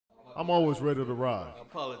I'm always ready to ride. I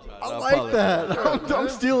apologize. I like that. I'm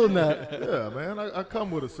stealing that. Yeah, man. I come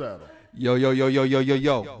with a saddle.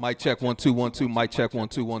 Yo. Mic check 1 2 1 2. Mic check 1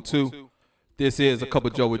 2 1 2. This is A Cup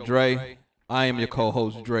of Joe with Dre. I am your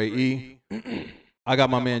co-host Dre E. I got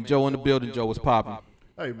my man Joe in the building. Joe, what's popping?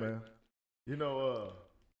 Hey, man. You know,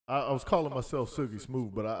 I was calling myself Silky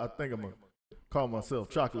Smooth, but I think I'm gonna call myself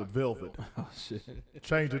Chocolate Velvet. Oh shit.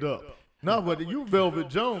 Change it up. No, but you Velvet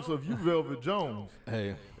Jones, so if you Velvet Jones,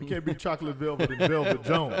 Hey, it can't be Chocolate Velvet and Velvet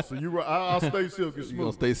Jones. So I'll stay Silky Smooth. you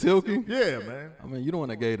gonna stay silky? Yeah, man. I mean, you don't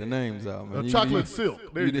want to gave the names out, man. Chocolate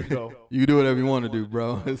Silk. There you go. You can do whatever you want to do,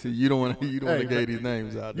 bro. See, you don't want to gave these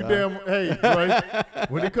names out. You dog. damn. Hey, Dre,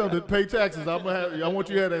 when it comes to pay taxes, I want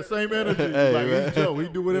you to have that same energy. Hey, like man. he's Joe, he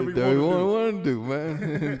do whatever he do want to do. what he want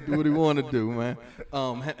to do, man. Do what he want to do, man.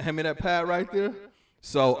 Hand me that pad right there.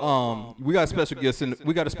 So, we got a special guest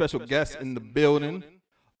in the building.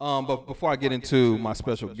 But before I get into my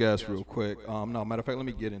special guest real quick, no, matter of fact, let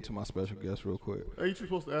me get into my special guest real quick. Hey, you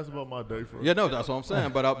supposed to ask about my day first? Yeah, no, that's what I'm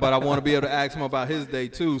saying. But I want to be able to ask him about his day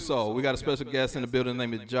too. So we got a special guest in the building. His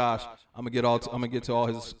name is Josh. I'm gonna get to all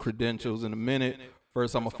his credentials in a minute.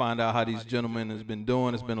 First, I'm gonna find out how these gentlemen has been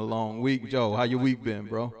doing. It's been a long week. Joe, how your week been,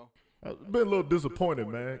 bro? I've been a little disappointed,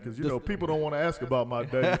 man, because, you know, people don't want to ask about my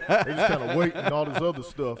day. They just kind of wait and all this other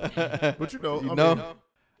stuff. But, I mean,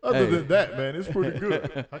 other than that, man, it's pretty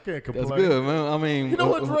good. I can't complain. That's good, man. I mean, you know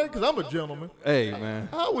what, Dre? Because I'm a gentleman. Hey, man.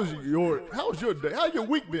 How was your day? How your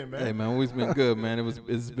week been, man? Hey, man, week's been good, man.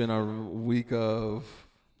 It's been a week of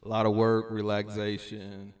a lot of work,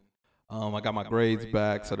 relaxation. I got my grades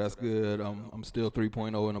back, so that's good. I'm still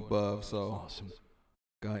 3.0 and above, so awesome.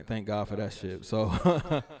 Thank God for that shit.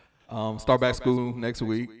 So. Start back school next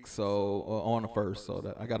week, so on the 1st. So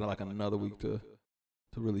that I got like another week to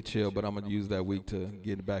really chill, but I'm gonna use that week to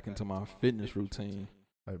get back into my fitness routine.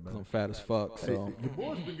 Hey, man. I'm fat as fuck, so your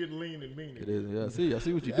boy's been getting lean and mean. It is, yeah. I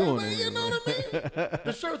see what you're doing. Man, you know what I mean?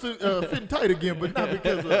 The shirts are fitting tight again, but not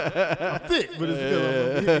because I'm thick, but it's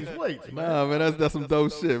because I'm hitting these weights. Man. Nah, man, that's some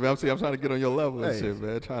dope shit, man. I'm trying to get on your level and shit,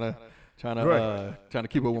 man. Trying to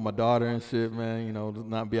keep up with my daughter and shit, man. You know,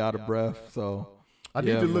 not be out of breath. So. I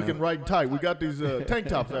need you looking right and tight. We got these tank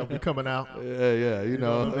tops that will be coming out. Yeah. You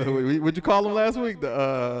know what I mean? What'd you call them last week?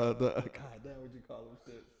 God damn, what'd you call them?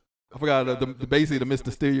 Shit. I forgot basically the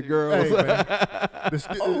Mr. Steal Your Girls. Hey, man. The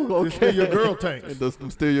Steal Your Girl tanks. The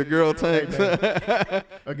Steal Your Girl tanks. Hey,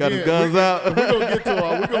 got his guns out. We're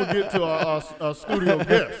gonna get to our studio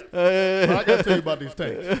guest. But I gotta tell you about these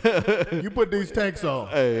tanks. You put these tanks on.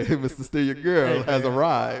 Hey, Mr. Steal Your Girl has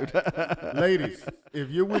arrived. Ladies, if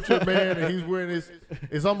you're with your man and he's wearing this,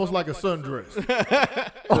 it's almost like a sundress.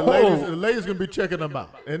 The ladies gonna be checking them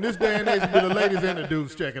out. In this day and age, it'll be the ladies and the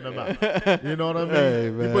dudes checking them out. You know what I mean? Hey,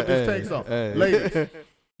 man, you put these tanks on. Hey. Ladies,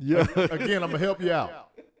 again, I'm gonna help you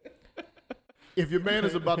out. If your man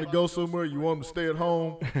is about to go somewhere, you want him to stay at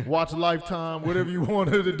home, watch Lifetime, whatever you want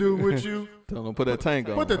her to do with you. Tell him put that tank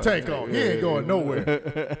on. Put the tank on. He ain't going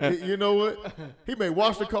nowhere. You know what? He may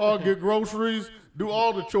wash the car, get groceries, do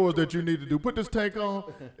all the chores that you need to do. Put this tank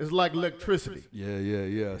on. It's like electricity.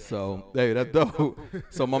 Yeah. So, hey, that's dope.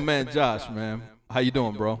 So, my man Josh, man, how you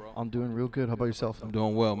doing, bro? I'm doing real good. How about yourself? I'm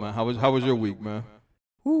doing well, man. How was your week, man?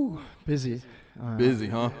 Woo, busy. Busy,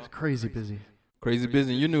 huh? Crazy busy. Crazy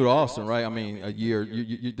busy. You're new to Austin, right? I mean, a year.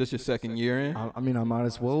 This your second year in? I mean, I might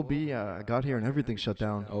as well be. I got here and everything shut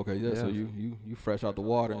down. Okay, yeah. So you fresh out the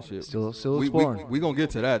water and shit. Still exploring. We gonna get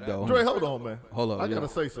to that though. Dre, hold on, man. Hold on. I gotta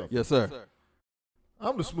say something. Yes, sir.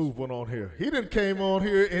 I'm the smooth one on here. He didn't came on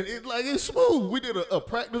here and it's smooth. We did a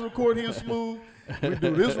practice recording here smooth. We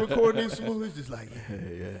do this recording here smooth. It's just like,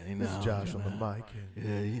 you know, this is Josh on the mic.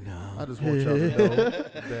 You know. I just want y'all to know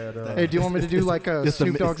that. Hey, do you want me to do like a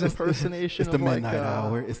Snoop Dogg's impersonation? It's the midnight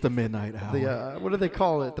hour. It's the midnight hour. What do they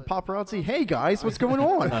call it? The paparazzi. Hey guys, what's going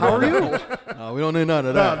on? How are you? No, we don't need none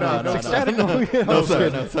of that. No, ecstatic. No,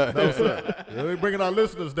 sir. They're bringing our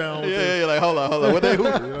listeners down. Yeah. Like, hold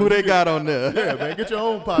on. Who they got on there? Yeah, man. Get your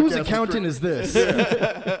own podcast. Whose accountant is this?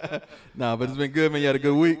 Nah, but it's been good, man. You had a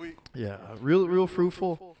good week. Yeah, real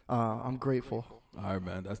fruitful. I'm grateful. All right,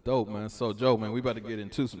 man. That's dope, man. So, Joe, man, we about to get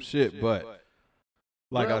into some shit, but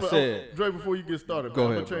like I said. Dre, before you get started, go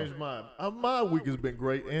man, ahead, I'm going to change mine. My week has been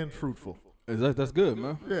great and fruitful. That's good,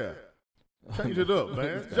 man. Yeah. Change it up,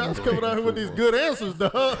 man. Josh coming out here with these good answers,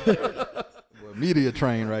 dog. Well, media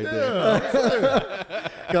train right there.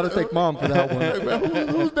 Got to thank Mom for that one. Hey, man,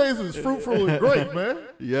 whose days is fruitful and great, man?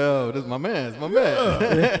 Yo, this is my man. It's my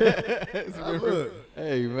man. Look.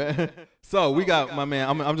 Hey, man. So we got my man.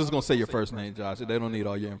 I'm just gonna say your first name, Josh. They don't need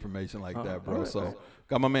all your information like that, bro. So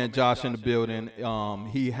got my man Josh in the building.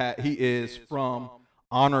 He is from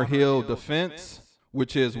Honor Hill Defense,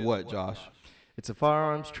 Which is what, Josh? It's a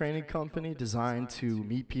firearms training company designed to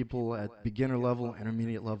meet people at beginner level,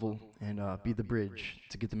 intermediate level, and be the bridge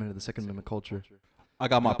to get them into the Second Amendment culture. I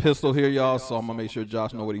got my pistol here, y'all, so I'm going to make sure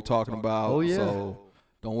Josh know what he's talking about. Oh, yeah. So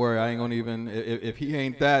don't worry, I ain't going to even, if he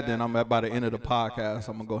ain't that, then I'm by the end of the podcast,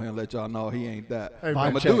 I'm going to go ahead and let y'all know he ain't that. Hey, I'm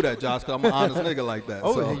going to do that, Josh, because I'm an honest nigga like that.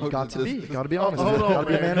 Oh, so you got to be. You got to be honest. hold You on, got to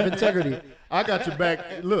be a man of integrity. I got your back.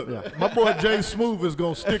 Look, my boy Jay Smooth is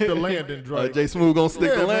gonna stick the landing, Drake. Jay Smooth going to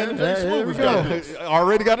stick the man, landing? Jay Smooth has got this.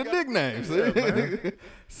 Already got a nickname. See?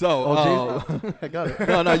 So, I got it.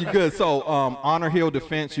 no, you good. So, Honor Hill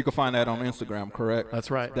Defense, you can find that on Instagram, correct?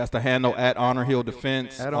 That's right. That's the handle at Honor Hill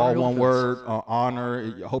Defense. At all Honor Hill one Defense. word.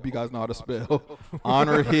 Honor. I hope you guys know how to spell.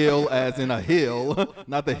 Honor Hill, as in a hill,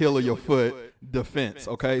 not the heel of your foot. Defense.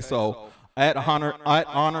 Okay, so at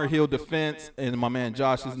Honor Hill Defense, and my man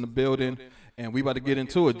Josh is in the building, and we about to get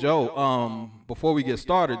into it, Joe. Before we get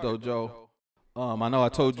started, though, Joe, I know I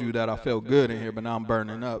told you that I felt good in here, but now I'm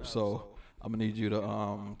burning up, so I'm gonna need you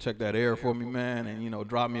to check that air for me, man, and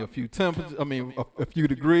drop me a few a few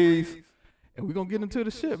degrees, and we're gonna get into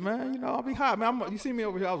the shit, man. I'll be hot, man. You see me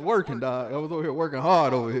over here? I was working, dog. I was over here working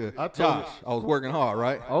hard over here. Josh, I was working hard,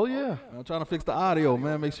 right? Oh, yeah. I'm trying to fix the audio,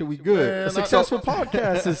 man. Make sure we good. Man, A successful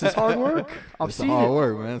podcast. This is hard work. I've It's seen hard it.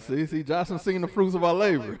 work, man. See, Josh has seen the fruits of our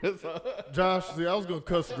labor. Josh, see, I was gonna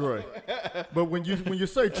cuss Dre, but when you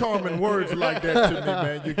say charming words like that to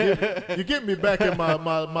me, man, you get me back in my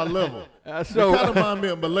level. I You kind of remind me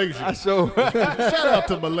of Malaysia. Shout out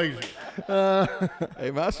to Malaysia.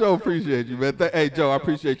 Hey, man, I sure appreciate you, man. Hey, Joe, I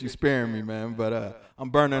appreciate you sparing me, man. But I'm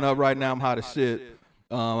burning up right now. I'm hot as shit.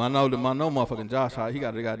 I know motherfucking Josh, he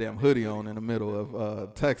got a goddamn hoodie on in the middle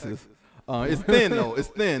of Texas. It's thin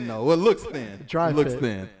though. Well, it looks thin. Dry it looks fit.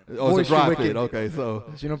 thin. Oh, it's a Moisture dry wicked. fit. Okay, so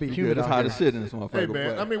You don't be we humid good. It's out hot here. as shit in this motherfucker. Hey,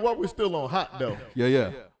 man, but- I mean, while we're still on hot though,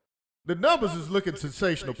 yeah. the numbers is looking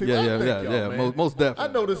sensational. People, I thank y'all, Yeah. man. Most definitely. I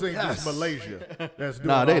know this ain't just Malaysia that's doing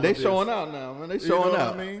Nah, all they of this. showing out now, man. They You know showing what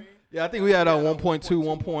out. I mean? Yeah, I think we had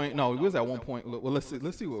 1.2, No, we was at 1 point. Well, let's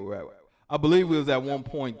see where we're at. I believe we was at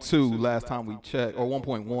 1.2 last time we checked, or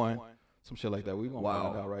 1.1, some shit like that. We gonna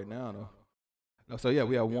find out right now, though. No, so yeah,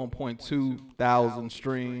 we have 1.2 thousand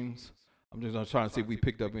streams. I'm just trying to see if we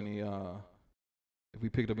picked up any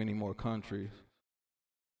more countries.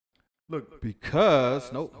 Look,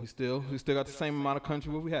 Because nope, we still got the same amount of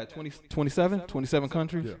countries. What we had 27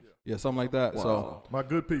 countries. Yeah, something like that. So my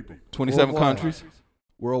good people, 27 Worldwide. countries,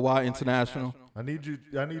 worldwide, international. I need you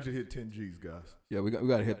to hit 10 G's, guys. Yeah, we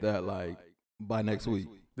got to hit that like by next week.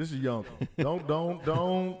 This is young.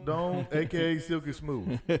 Don't, AKA Silky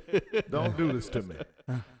Smooth. Don't do this to me.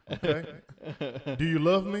 Okay? Do you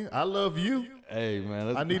love me? I love you. Hey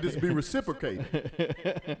man, I need this to be reciprocated.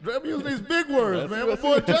 I'm using these big words, man. My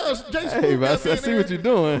boy Josh, Jay Smooth. hey man, I got me in see here. what you're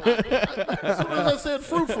doing. As soon as I said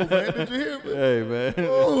fruitful, man, did you hear me? Hey man,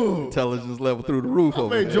 Ooh. intelligence level through the roof I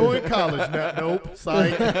over may here. join college now. Nope.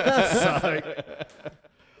 Psych. Psych.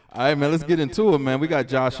 All right, man, let's get into it, man. We got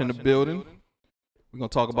Josh in the building. We're gonna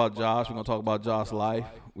talk about Josh. We're gonna talk about Josh's life.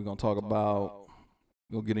 We're gonna talk about.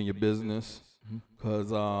 We're gonna get in your business.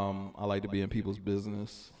 Because I like to be in people's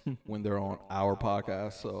business when they're on our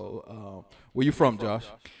podcast. So, where you from, Josh?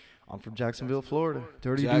 I'm from Jacksonville, Florida.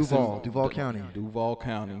 Dirty Jackson- Duval County. Duval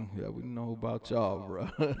County. Yeah, we know about y'all, bro.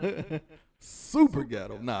 Super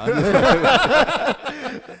ghetto. Nah.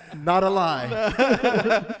 Not a lie.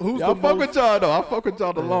 Who's I the fuck most, with y'all, though. I fuck with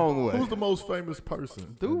y'all the long way. who's the most famous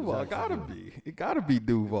person? Duval? Gotta be. It gotta be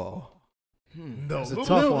Duval. No. It's a Lil-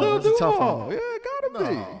 tough Lil- one. Lil It's a tough Duval. one. Yeah, it gotta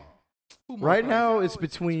be. No. Right now, it's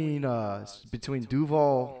between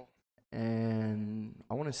Duval and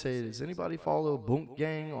I want to say, does anybody follow Boonk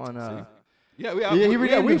Gang on? Yeah, Yeah, he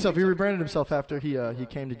renamed himself. He rebranded himself after he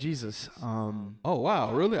came to Jesus. Oh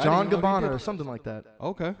wow, really? I John didn't know he Gabbana did. or something like that.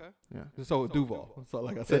 Okay. Yeah. So Duval. So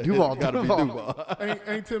like I said, Duval, it gotta Duval. be Duval.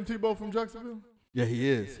 Ain't Tim Tebow from Jacksonville? Yeah, he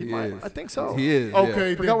is. He is. I think so. He is.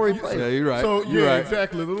 Okay. Forgot where he then- played. Yeah, you're right. So you're yeah, right.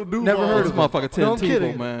 exactly. Little Duval. Never heard This of motherfucker Tim No, I'm Tebow,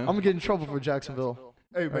 kidding. man. I'm gonna get in trouble for Jacksonville.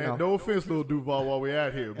 Hey Right man, now. no offense, little Duval, while we're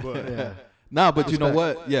out here, but Yeah. Nah, but you know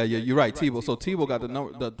what? Yeah, you're right, Tebow. So Tebow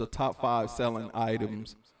got the top 5 selling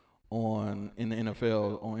items in the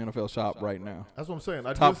NFL on NFL Shop right now. that's what I'm saying.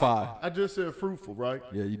 Top 5. I just said fruitful, right?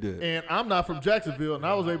 Yeah, you did. And I'm not from Jacksonville, and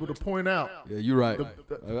I was able to point out. Yeah, you're right.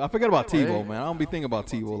 I forget about Tebow, man. I don't be thinking about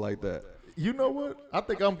Tebow like that. You know what? I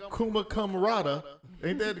think I'm Kuma Cum Rada.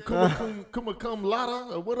 Ain't that Kuma Cum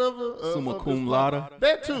Lada or whatever? Summa cum laude.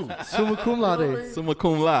 That too. Summa cum laude. Summa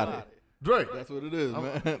cum laude. Drake. That's what it is,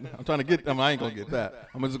 man. I'm trying to get them. I ain't gonna get that.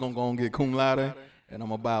 I'm just gonna go and get cum laude, and I'm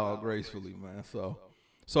gonna bow out gracefully, man.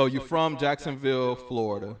 So you're from Jacksonville,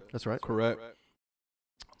 Florida. That's right. Correct.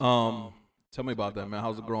 Tell me about that, man.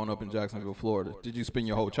 How's it growing up in Jacksonville, Florida? Did you spend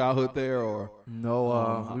your whole childhood there, or No.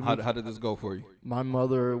 how did this go for you? My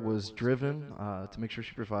mother was driven to make sure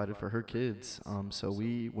she provided for her kids. So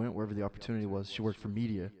we went wherever the opportunity was. She worked for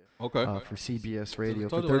media. Okay. For CBS Radio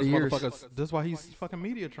for Told you 30 this years. motherfucker- That's why he's fucking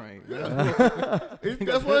media trained.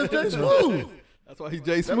 That's why it's Jay Smooth. That's why he's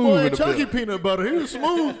Jay That Smooth. boy in ain't the chunky building. peanut butter. He was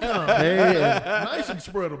smooth kind. Hey, Nice and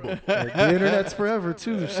spreadable. the internet's forever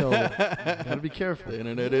too, so gotta be careful. The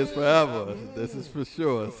internet is forever. This is for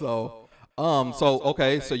sure. So,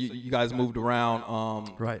 okay. So you guys moved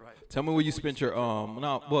around. Right. Tell me where you spent your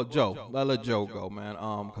Joe. Let Joe go, man.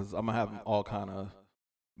 Because I'm gonna have all kind of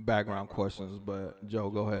background questions. But Joe,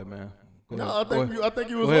 go ahead, man. Go No, ahead. I think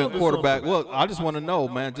you was Go ahead, on to quarterback. something. Well, I just want to know,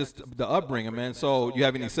 man, just the upbringing, man. So, you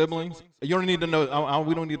have any siblings? You don't need to know.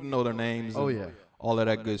 We don't need to know their names. Oh, and yeah. all of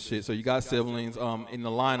that good shit. So, you got siblings. In the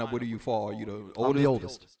lineup, where do you fall? Are you the oldest? I'm the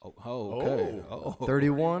oldest. Oh, okay. Oh.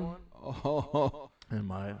 31, Oh. and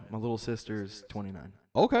my little sister's 29.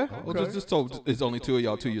 Okay. Well, just so it's only two of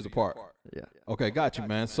y'all 2 years apart. Yeah. Okay, got you,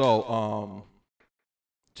 man. So,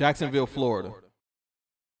 Jacksonville, Florida.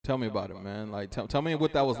 Tell me about it, man. Like, tell me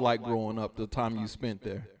what that was like growing up, the time you spent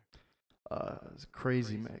there. It's a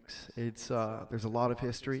crazy mix. It's there's a lot of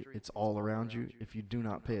history. It's all around you. If you do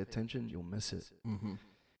not pay attention, you'll miss it. Mm-hmm.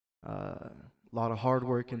 A lot of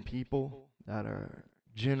hardworking people that are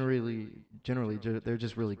generally they're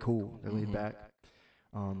just really cool. They're laid back.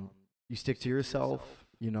 You stick to yourself.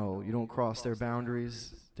 You know, you don't cross their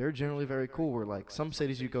boundaries. They're generally very cool. Where like some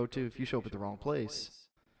cities you go to, if you show up at the wrong place,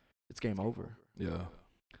 it's game over. Yeah.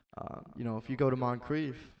 You know, if you go to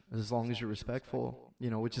Moncrief, as long as you're respectful, you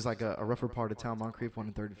know, which is like a rougher part of town, Moncrief, 1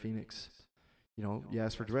 and 3rd in Phoenix. You know, you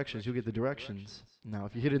ask for directions, you'll get the directions. Now,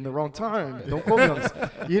 if you hit it in the wrong time, don't quote me on this.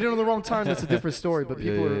 You hit it on the wrong time, that's a different story. But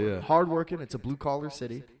people are hardworking. It's a blue-collar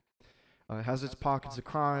city. It has its pockets of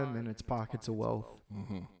crime and its pockets of wealth.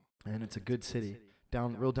 Mm-hmm. And it's a good city.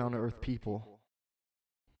 Real down-to-earth people.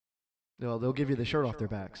 They'll give you the shirt off their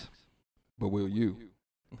backs. But will you?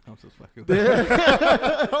 I'm just fucking.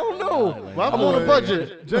 Oh no! I'm on a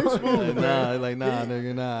budget. Jay Smooth, man.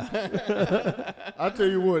 Nigga, nah. I tell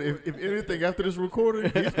you what, if anything after this recording,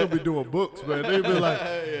 he's gonna be doing books, man. They'll be like,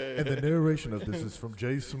 and the narration of this is from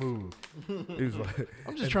Jay Smooth. He's like,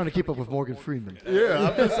 I'm just trying to keep up with Morgan Freeman.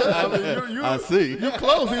 yeah, I'm just saying. I mean, I see. You're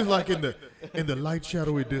close. He's like in the light,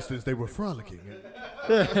 shadowy distance. They were frolicking.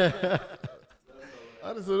 I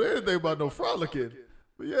didn't say anything about no frolicking,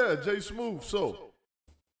 but yeah, Jay Smooth. So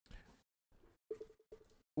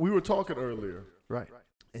we were talking earlier, Right.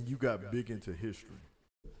 and you got big into history.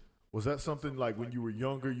 Was that something like when you were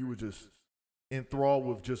younger, you were just enthralled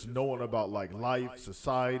with just knowing about like life,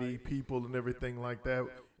 society, people, and everything like that?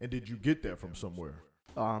 And did you get that from somewhere?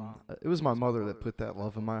 It was my mother that put that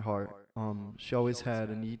love in my heart. She always had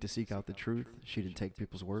a need to seek out the truth. She didn't take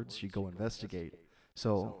people's words. She'd go investigate.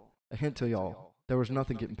 So a hint to y'all, there was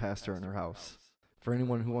nothing getting past her in her house. For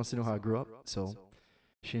anyone who wants to know how I grew up, so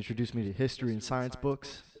she introduced me to history and science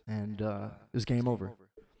books, and it was game over.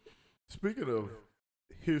 Speaking of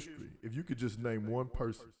history, if you could just name one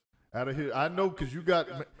person out of here, I know because you got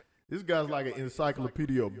this guy's like an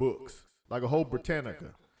encyclopedia of books, like a whole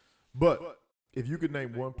Britannica. But if you could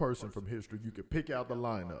name one person from history, you could pick out the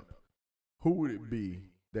lineup. Who would it be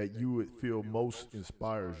that you would feel most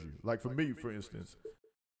inspires you? Like for me, for instance,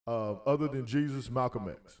 other than Jesus, Malcolm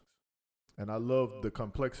X. And I love the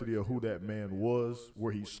complexity of who that man was,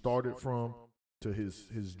 where he started from, to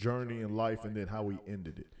his journey in life, and then how he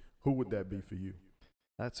ended it. Who would that be for you?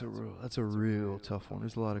 That's a real tough one.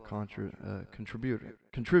 There's a lot of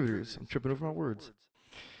contributors. I'm tripping over my words.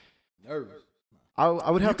 Nervous. I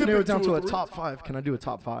would have to could narrow it pick down 2 to or a 3. top 5. Can I do a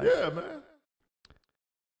top 5? Yeah, man.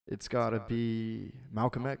 It's got to be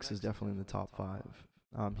Malcolm X is definitely in the top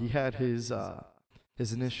 5. He had his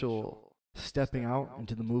initial stepping out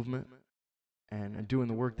into the movement and doing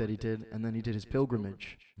the work that he did, and then he did his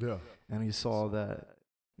pilgrimage. Yeah. And he saw that,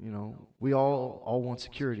 you know, we all want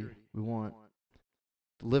security. We want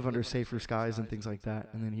to live under safer skies and things like that.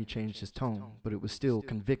 And then he changed his tone, but it was still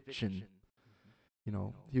conviction. You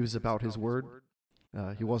know, he was about his word.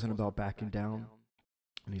 He wasn't about backing down.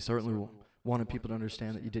 And he certainly wanted people to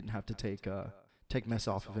understand that you didn't have to take mess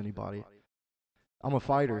off of anybody. I'm a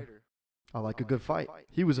fighter. I like a good fight.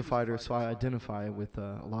 He was a fighter, so I identify with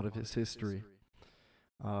a lot of his history.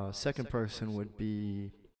 Second person would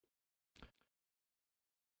be...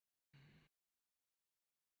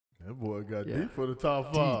 That boy got Yeah. deep for the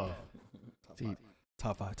top 5. Deep.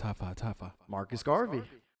 Top 5. Marcus Garvey.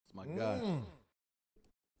 That's my guy.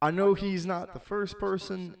 I know he's not the first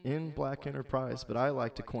person in Black Enterprise, but I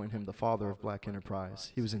like to coin him the father of Black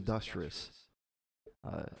Enterprise. He was industrious.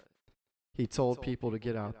 he told people to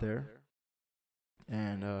get out there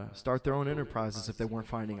and start their own enterprises if they weren't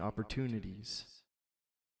finding opportunities.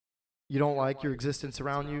 You don't like your existence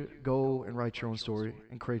around you, go and write your own story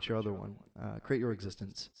and create your other one. Create your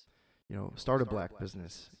existence. You know, start a black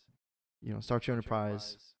business. You know, start your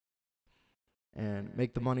enterprise and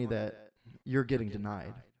make the money that you're getting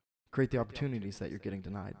denied. Create the opportunities that you're getting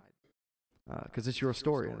denied. Because it's your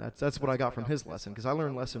story. That's what I got from his lesson. Because I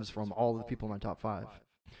learned lessons from all the people in my top 5.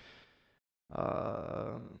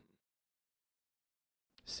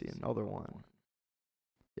 See another one.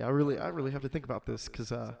 Yeah, I really have to think about this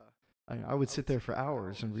because I would sit there for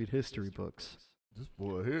hours and read history books. This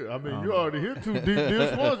boy here, I mean, you already hit too deep.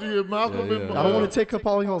 This was you, Malcolm. Yeah. I don't want to take up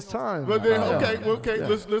all y'all's time. But then, okay. Yeah.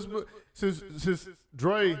 Let's since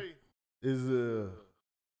Dre is an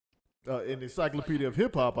encyclopedia of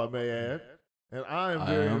hip hop, I may add, and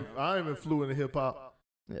I am fluent in hip hop.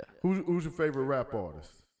 Yeah. Who's your favorite rap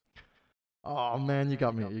artist? Oh man, you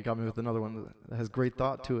got me with another one that has great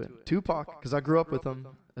thought to it. Tupac, because I grew up with him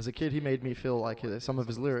as a kid. He made me feel like some of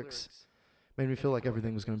his lyrics made me feel like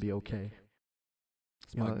everything was gonna be okay.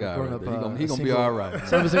 That's my guy. Right he gonna be all right.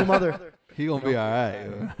 Son of a single mother. He gonna be all right.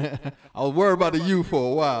 I was worried about the youth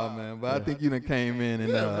for a while, man, but I think you done came in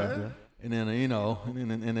and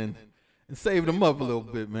then saved him up a little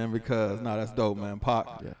bit, man. Because that's dope, man. Pac.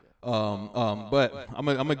 Yeah. But I'm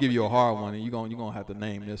gonna give you a hard one, and you're gonna have to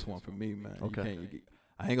name this one for me, man. Okay.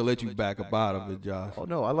 I ain't gonna let you back up out of it, Josh. Oh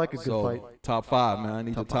no, I like a good fight. Top 5, man. I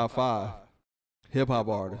need the top 5 hip hop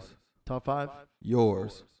artists. Top 5.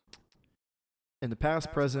 Yours. In the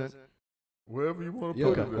past, present. Wherever you want to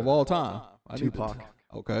put it. Of all time. Tupac.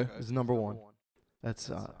 Okay. Is number 1. That's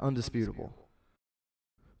undisputable.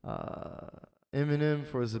 Eminem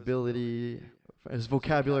for his ability. His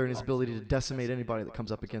vocabulary and his ability to decimate anybody that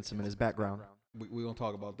comes up against him in his background. We're going to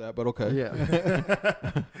talk about that, but okay. Yeah.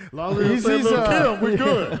 As long as he's Kim, we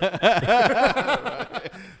good.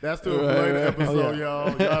 That's the later episode, y'all.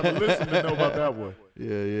 Y'all have to listen to know about that one.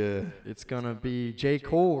 Yeah. It's going to be J.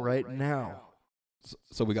 Cole right now.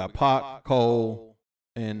 So we got Pac, Cole,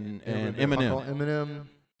 and Eminem. Eminem.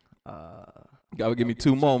 Gotta give me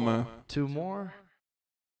 2 more, man. 2 more?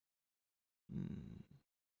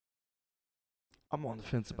 I'm on the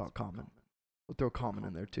fence about Common. We'll throw Common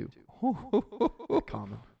in there too.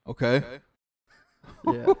 Common. Okay.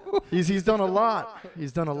 Yeah. He's done a lot.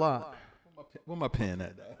 He's done a lot. Where my pen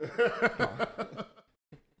at?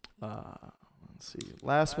 Let's see.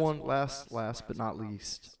 Last one, last but not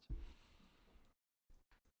least.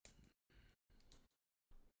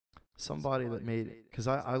 Somebody that made it, because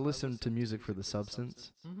I listen to music for the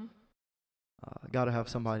substance. Mm-hmm. Got to have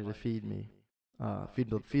somebody to feed me, feed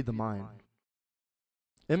the mind.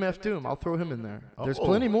 MF Doom, I'll throw him in there. There's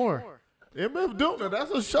plenty more. MF Doom, now that's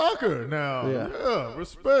a shocker now. Yeah,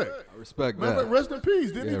 respect. I respect that. that. Rest in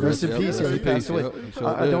peace, didn't he? Rest in peace. He passed away.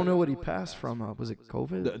 I don't know what he passed passed from. Was it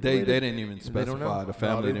COVID? They didn't even specify. The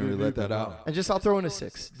family didn't really let that out. And just I'll throw in a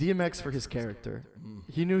 6. DMX for his character.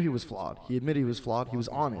 He knew he was flawed. He admitted he was flawed. He was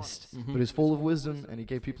honest, but he was full of wisdom, and he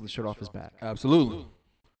gave people the shirt off his back. Absolutely.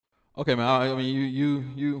 Okay, man. I mean,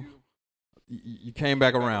 you came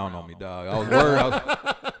back around on me, dog. I was worried.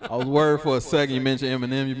 I was worried for a second. You mentioned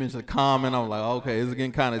Eminem. You mentioned Common. I was like, okay, it's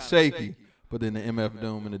getting kind of shaky. But then the MF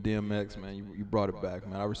Doom and the DMX, man, you brought it back,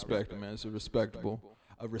 man. I respect it, man. It's a respectable,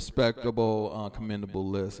 commendable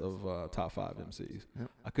list of top 5 MCs.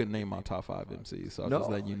 Yep. I couldn't name my top 5 MCs, so I'm just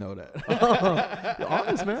letting you know that. You're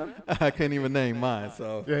honest, man. I can't even name mine.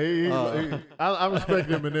 So yeah, I respect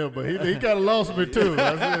Eminem, but he kind of lost me too.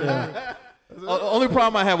 Only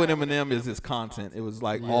problem I have with Eminem is his content. It was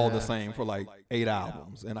like all the same for like 8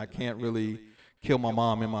 albums, and I can't really kill my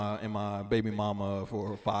mom and my baby mama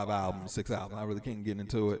for 5 albums, 6 albums. I really can't get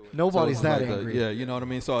into it. Nobody's so that like angry. Yeah, you know what I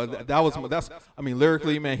mean. So that's. I mean,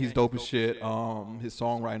 lyrically, man, he's dope as shit. His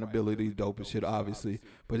songwriting ability, dope as shit, obviously.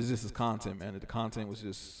 But it's just his content, man. The content was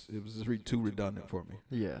just too redundant for me.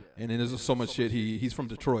 Yeah. And then there's just so much shit. He's from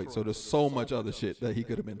Detroit, so there's so much other shit that he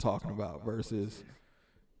could have been talking about versus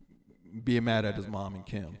being mad at his mom and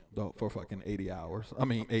Kim for fucking 80 hours. I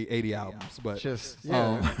mean, 80 albums. But just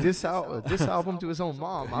this album to his own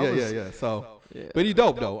mom. Yeah. So, but he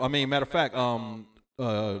dope though. I mean, matter of fact,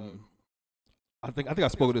 I think I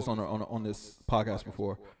spoke of this on this podcast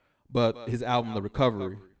before. But his album, The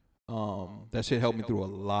Recovery, that shit helped me through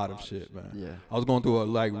a lot of shit, man. Yeah. I was going through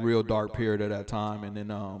a real dark period at that time, and then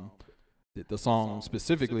the song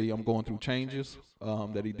specifically, I'm going through changes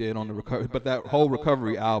that he did on the recovery. But that whole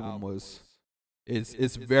Recovery album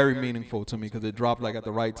it's very meaningful to me because it dropped like at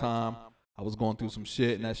the right time. I was going through some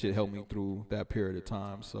shit, and that shit helped me through that period of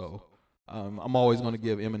time. So I'm always going to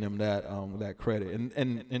give Eminem that credit.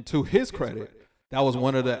 And to his credit, that was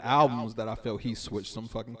one of the albums that I felt he switched some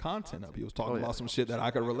fucking content up. He was talking about some shit that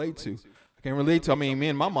I could relate to. I can relate to. I mean, me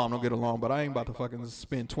and my mom don't get along, but I ain't about to fucking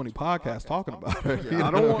spend 20 podcasts talking about her. Yeah,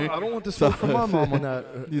 I don't want to smoke from my mom on that.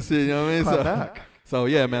 You see, you know what I mean? Clap back. So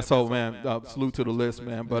yeah, man. So man, salute to the list,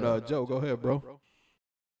 man. But Joe, go ahead, bro.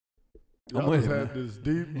 I just had this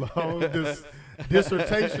deep, long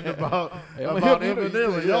dissertation about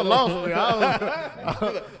Eminem. Y'all lost me.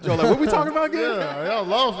 Joe, like, what we talking about again? Yeah, y'all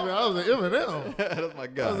lost me. I was like, Eminem. That's my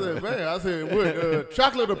guy. I said, what,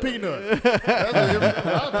 chocolate or peanut? That's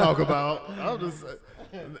what I'll talk about. I'll just,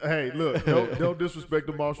 hey, look, don't disrespect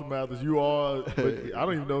the Marshall Mathers. You are, but I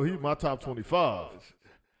don't even know he's my top 25.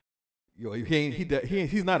 Yo,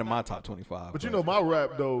 he's not in my top 25. But you know, my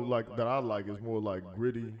rap though, like that I like is more like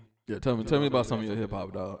gritty. Yeah, tell me about some of your hip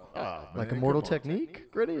hop, dog. Like Immortal Technique,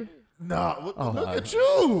 gritty. Nah, look at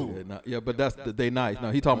you. Yeah, but that's they nice.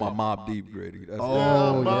 No, he talking about Mob Deep gritty. That's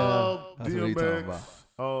Mob, that's what he talking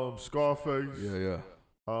DMX, Scarface. Yeah.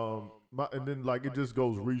 And then like it just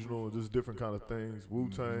goes regional and just different kind of things.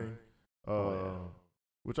 Wu-Tang,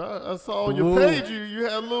 which I saw on your page. You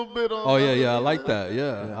had a little bit on. Oh yeah, I like that.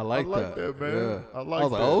 Yeah, I like that, man. Yeah. I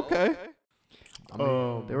was like, okay. I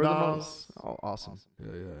mean, they were the most awesome. Yeah.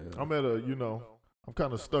 I'm at I'm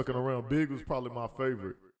kind of stuck in around. Big was probably my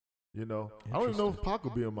favorite. I don't even know if Pac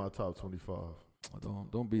would be in my top 25.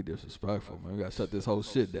 Don't be disrespectful, man. We gotta shut this whole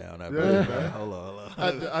shit down. Man. Hold on.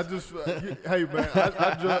 I just, hey man,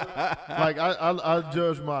 I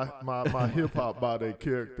judge my hip hop by their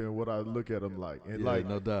character and what I look at them like, and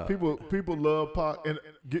no doubt. People love Pac, and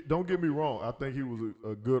don't get me wrong, I think he was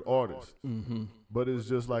a good artist. Mm-hmm. But it's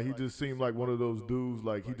just like he just seemed like one of those dudes,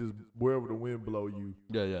 like he just wherever the wind blow you.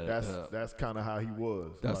 That's kind of how he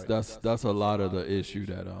was. That's a lot of the issue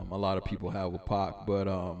that a lot of people have with Pac. But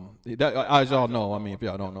as y'all know, I mean, if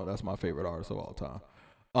y'all don't know, that's my favorite artist of all time.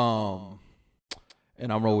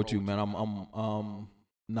 And I'm roll with you, man. I'm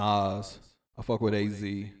Nas. I fuck with AZ.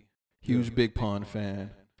 Huge Big Pun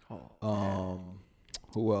fan.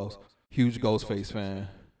 Who else? Huge Ghostface fan.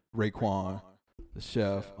 Raekwon, the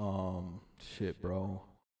Chef. Shit, bro.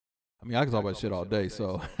 I mean, I can talk about shit all day,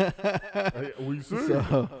 so.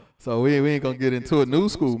 So we ain't gonna get into it. New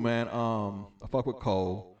school, man. I fuck with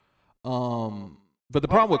Cole. But the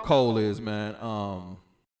problem with Cole is, man. I'm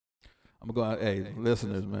gonna go. Hey,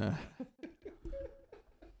 listeners, man.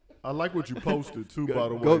 I like what you posted too, by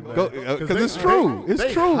the way, because it's true.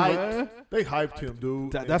 It's true, man. They hyped him,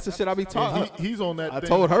 dude. That's the shit I be talking. He's on that. I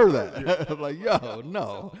told her that. I'm like, yo,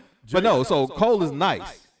 no. But no. So Cole is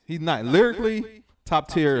nice. He's nice lyrically, top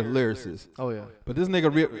tier lyricist. Oh yeah. But this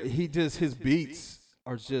nigga, his beats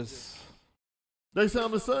are just. They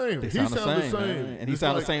sound the same. They sound the same, and he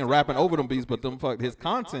sound the same rapping over them beats. But his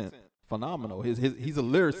content phenomenal. He's a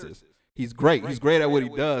lyricist. He's great. He's great at what he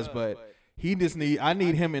does. But I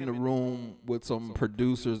need him in the room with some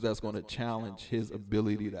producers that's going to challenge his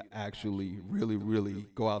ability to actually really, really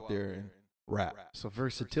go out there and rap. So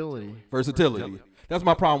versatility. That's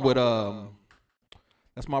my problem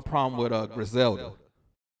with Griselda.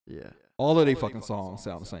 Yeah. All of they fucking songs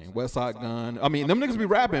sound the same. West Side Gun. I mean, them niggas be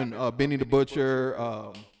rapping. Benny the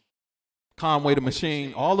Butcher, Conway the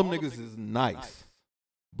Machine. All them niggas is nice.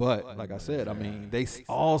 But like I said, I mean, they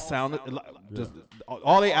all sound just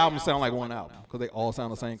all their albums sound like one album because they all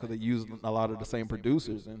sound the same because they use a lot of the same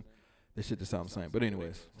producers and this shit just sounds the same. But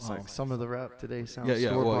anyways, it's like some of the rap today sounds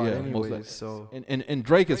anyways. So and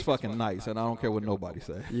Drake is fucking nice, and I don't care what nobody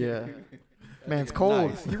say. Yeah. Man's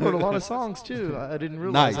cold. Nice. He wrote a lot of songs too. I didn't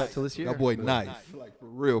realize that till this year. That boy nice. Like for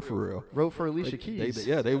real. Wrote for Alicia Keys.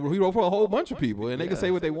 He wrote for a whole bunch of people, and they can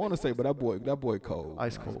say what they want to say, but that boy cold.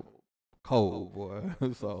 Ice cold. Cold boy.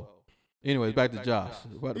 So, anyways, back to Josh.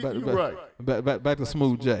 Back to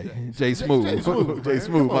Smooth J. J Smooth. J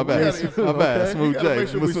Smooth. My bad. Smooth J.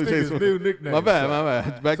 My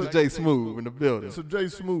bad. Back to J Smooth in the building. So J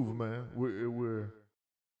Smooth, man, we're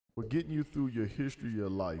getting you through your history of your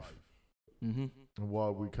life. Mm-hmm. And why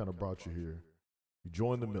we kind of brought you here. You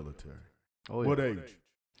joined the military. Oh, yeah. What age?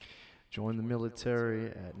 Joined the military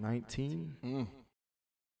at 19.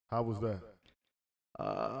 How was that?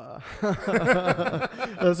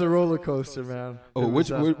 That's a roller coaster, man. Oh,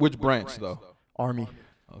 which branch though? Army.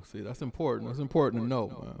 Oh, see, that's important. That's important to know,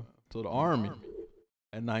 man. So the Army.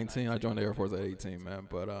 At 19, I joined the Air Force at 18, man.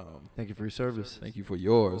 But thank you for your service. Thank you for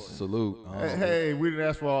yours. Salute. Hey, we didn't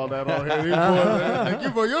ask for all that on here. Thank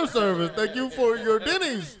you for your service. Thank you for your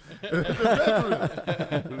Denny's. Yeah.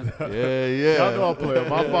 Y'all know I'm playing.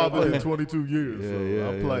 My father did 22 years.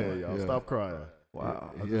 I'm playing, y'all. Stop crying.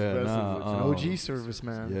 Wow. Yeah, messing nah, with An you. OG service,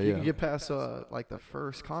 man. Yeah, You yeah. can get past like the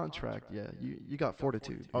first contract. Yeah, you got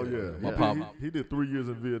fortitude. Oh yeah, My he, pop- he did 3 years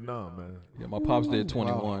in Vietnam, man. Yeah, my pops did Ooh,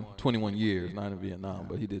 wow. 21 years, not in Vietnam,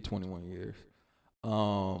 but he did 21 years.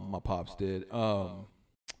 My pops did.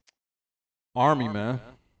 Army, man.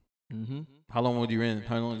 Mm-hmm. How long were you in?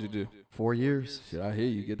 How long did you do? 4 years. Shit, I hear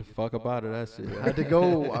you. Get the fuck up out of that shit. I had to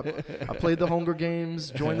go. I played the Hunger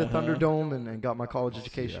Games, joined the Thunderdome, and got my college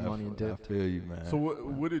education money and I dipped. feel you, man. So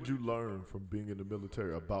what did you learn from being in the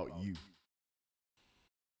military about you?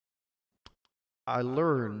 I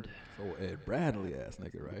learned. So Ed Bradley ass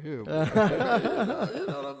nigga right here. You know what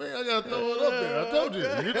I mean? I gotta throw it up there. I told you,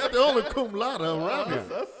 you're not the only cum laude around here.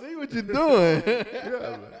 I see what you're doing.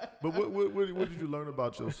 Yeah, man. But what did you learn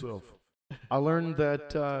about yourself? I learned that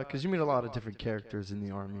because you meet a lot of different characters in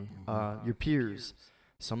the Army. Your peers.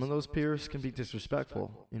 Some of those peers can be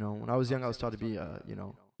disrespectful. You know, when I was young, I was taught to be,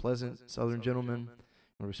 pleasant Southern gentleman,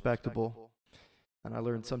 respectable. And I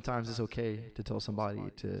learned sometimes it's okay to tell somebody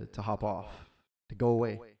to hop off, to go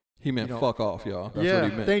away. He meant fuck off, y'all. That's yeah,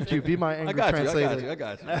 what he meant. thank you. Be my angry translator. I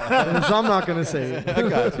got you. Because I'm not gonna say it.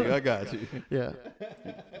 I got you. Yeah,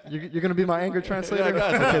 you're gonna be my anger translator. I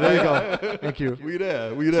got you. Okay, there you go. Thank you. We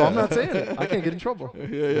there. So I'm not saying it. I can't get in trouble.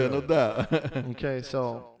 Yeah, no doubt. Okay,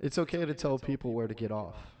 so it's okay to tell people where to get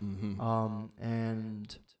off.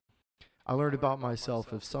 And I learned about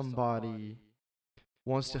myself. If somebody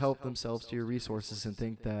wants to help themselves to your resources and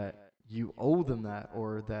think that you owe them that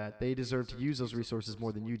or that they deserve to use those resources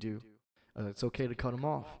more than you do, it's okay to cut them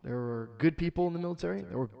off. There were good people in the military.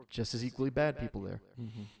 There were just as equally bad people there.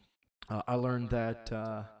 I learned that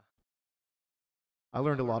I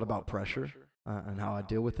learned a lot about pressure and how I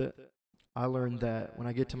deal with it. I learned that when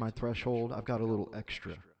I get to my threshold, I've got a little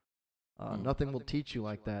extra. Nothing will teach you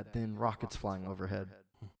like that than rockets flying overhead.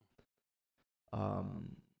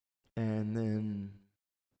 And then,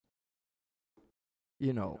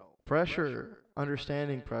 pressure,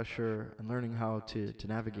 understanding pressure and learning how to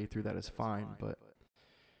navigate through that is fine. But,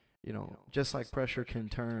 just like pressure can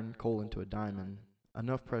turn coal into a diamond,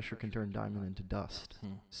 enough pressure can turn diamond into dust.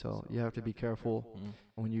 So you have to be careful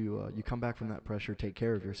when you come back from that pressure, take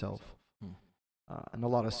care of yourself. And a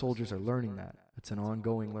lot of soldiers are learning that. It's an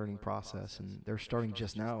ongoing learning process, and they're starting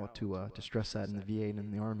just now to stress that in the VA and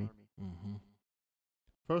in the Army.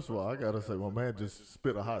 First of all, I gotta say, my man just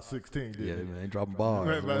spit a hot 16, didn't he? Yeah, man, dropping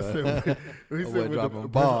bars. Man, boy. he said when dropping the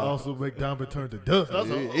bars. also make diamond turn to dust. I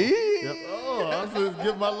said, Yeah. I said,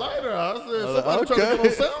 get my lighter. I said, somebody trying to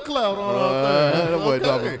get on SoundCloud on out there. That boy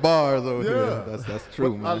dropping bars over Yeah. here. That's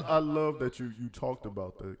true, But man. I love that you talked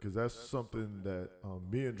about that, because that's something that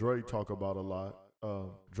me and Dre talk about a lot.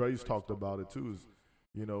 Dre's talked about it too. Is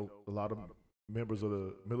a lot of members of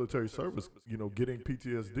the military service, getting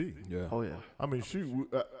PTSD. Yeah. Oh, yeah. I mean, shoot.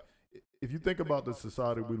 If you think about the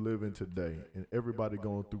society we live in today, and everybody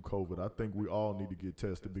going through COVID, I think we all need to get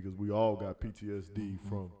tested, because we all got PTSD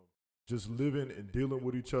from just living and dealing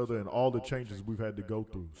with each other and all the changes we've had to go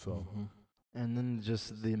through. So, And then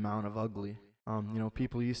just the amount of ugly.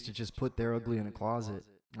 People used to just put their ugly in a closet.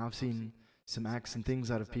 I've seen some acts and things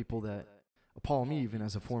out of people that appall me even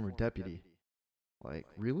as a former deputy. Like,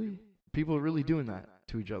 really? People are really doing that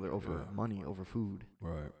to each other over money, over food,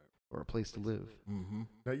 Right. or a place to live.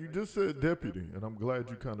 now you just said deputy, and I'm glad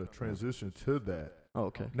you kind of transitioned to that. Oh,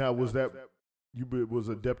 okay. Now, was that was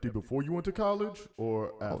a deputy before you went to college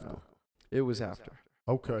or Oh, after? no. It was after.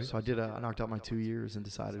 Okay. So I knocked out my 2 years and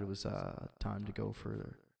decided it was time to go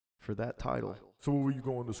for that title. So what were you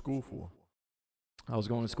going to school for? I was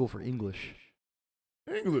going to school for English.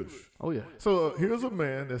 English. Oh, yeah. So here's a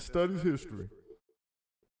man that studies history,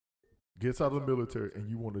 gets out of the military, and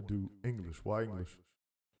you want to do English. Why English?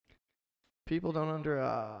 People don't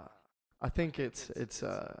I think it's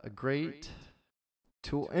a great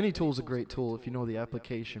tool. Any tool is a great tool if you know the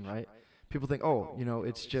application, right? People think,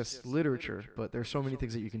 it's just literature, but there's so many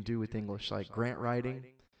things that you can do with English, like grant writing,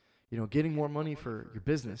 getting more money for your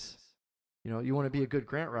business. You want to be a good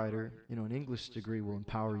grant writer, an English degree will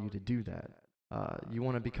empower you to do that. You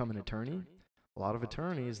want to become an attorney? A lot of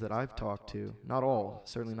attorneys that I've talked to, not all,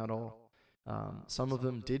 certainly not all, some of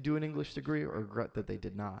them did do an English degree or regret that they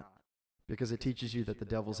did not, because it teaches you that the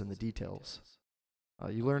devil's in the details.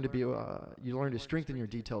 You learn to strengthen your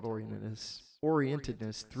detailed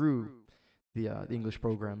orientedness through the English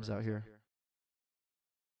programs out here.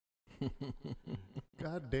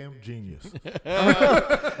 Goddamn genius.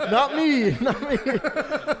 Not me.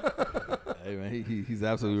 Hey, man, he's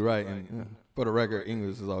absolutely right. And for the record,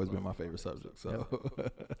 English has always been my favorite subject. So,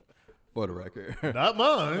 for the record. Not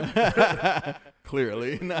mine.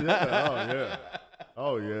 Clearly. Yeah,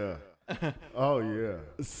 oh, yeah. Oh yeah.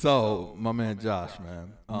 So my man Josh,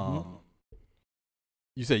 man,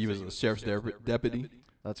 you said you was a sheriff's deputy,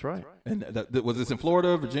 That's right. and was this in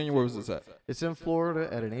Florida, Virginia? Where was this at? It's in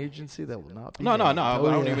Florida at an agency that will not be. No. named. I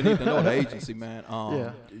Oh, don't yeah. even need to know the agency, man.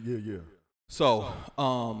 Yeah. Yeah. So,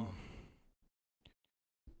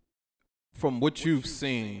 from what you've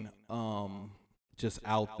seen, just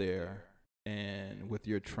out there, and with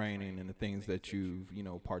your training and the things that you've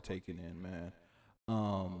partaken in, man.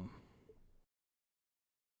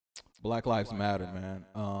 Black Lives Matter, man.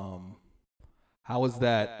 How is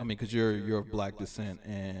that? I mean, because you're of Black descent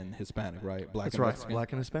and Hispanic, right? That's right.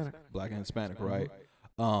 Black and Hispanic. Black and Hispanic, right?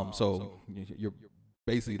 So you're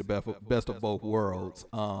basically the best of both worlds.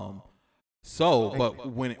 But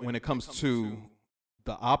when it comes to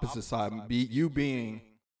the opposite side, you being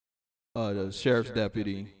the sheriff's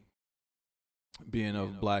deputy, being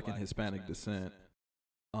of Black and Hispanic descent,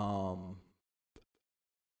 how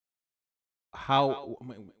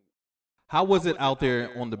was it out there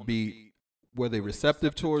on the beat? Were they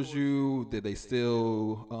receptive towards you? Did they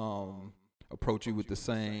still approach you with the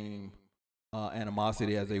same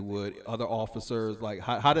animosity as they would other officers? Like,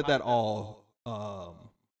 how did that all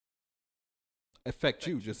affect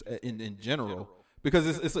you, just in general?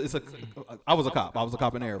 Because I was a cop. I was a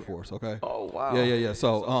cop in the Air Force. Okay. Oh wow. Yeah.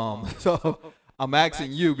 So I'm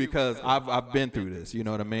asking you because I've been through this. You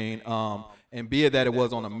know what I mean? And be it that it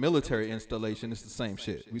was on a military installation, it's the same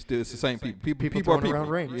shit. It's the same people. People are people. Around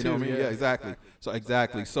rank you know what I mean? Yeah,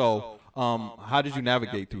 exactly. So how did you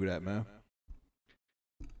navigate through that, man?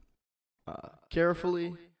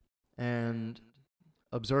 Carefully and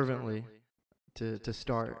observantly to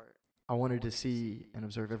start. I wanted to see and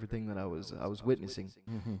observe everything that I was witnessing,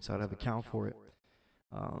 so I'd have account for it.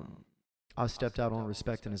 I stepped out on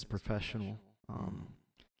respect and as a professional.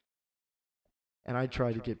 And I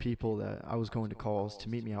tried to get people that I was going to calls to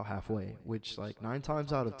meet me out halfway, which like 9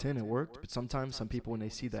 times out of 10 it worked. But sometimes some people, when they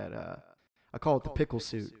see that, I call it the pickle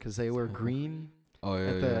suit because they wear green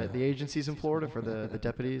at the agencies in Florida for the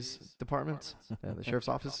deputies departments, the sheriff's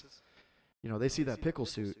office. They see that pickle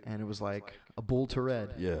suit and it was like a bull to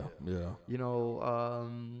red. Yeah.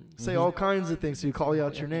 Say all kinds of things. So you call you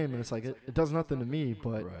out your name and it's like, it does nothing to me,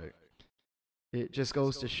 but right. It just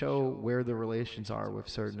goes to show where the relations are with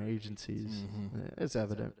certain agencies. It's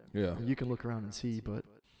evident. Yeah. You can look around and see, but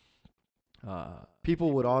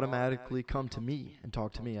people would automatically come to me and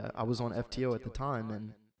talk to me. I was on FTO at the time,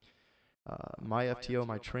 and my FTO,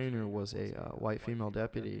 my trainer, was a white female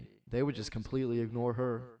deputy. They would just completely ignore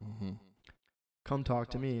her, come talk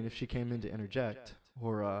to me, and if she came in to interject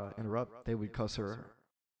or interrupt, they would cuss her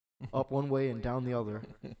up one way and down the other.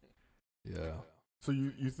 Yeah. So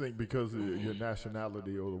you think because of your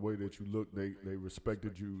nationality or the way that you look, they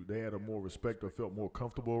respected you, they had a more respect or felt more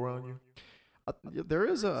comfortable around you?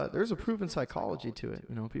 There's a proven psychology to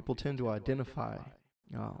it. People tend to identify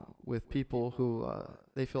with people who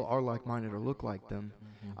they feel are like-minded or look like them.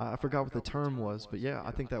 I forgot what the term was, but yeah,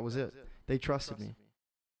 I think that was it. They trusted me.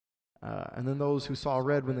 And then those who saw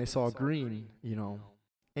red when they saw green,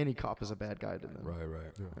 any cop is a bad guy to them.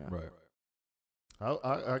 Right.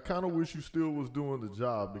 I kind of wish you still was doing the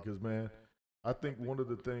job because, man, I think one of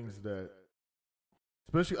the things that,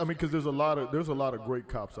 especially, because there's a lot of great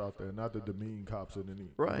cops out there, not the demean cops in any.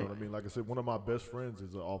 Right. You know what I mean? Like I said, one of my best friends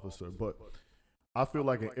is an officer, but I feel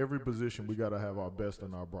like in every position we got to have our best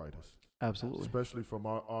and our brightest. Absolutely. Especially from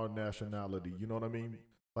our nationality. You know what I mean?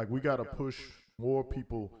 Like we got to push more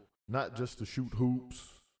people, not just to shoot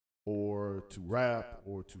hoops or to rap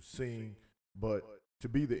or to sing, but to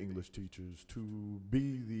be the English teachers, to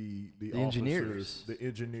be the officers, engineers, the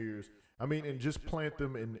engineers. And just plant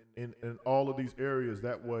them in all of these areas.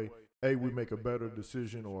 That way, we make a better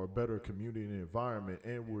decision or a better community and environment,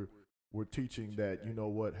 and we're teaching that,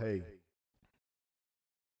 hey,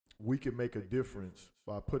 we can make a difference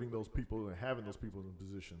by putting those people and having those people in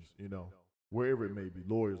positions, wherever it may be,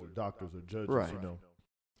 lawyers or doctors or judges, right.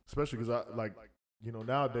 Especially because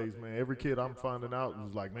nowadays, man, every kid I'm finding out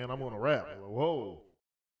is like, man, I'm going to rap. I'm like, whoa.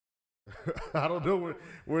 I don't know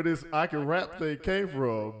where this I can rap thing came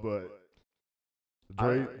from, but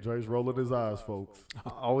Dre's rolling his eyes, folks. I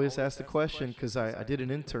always ask the question because I did an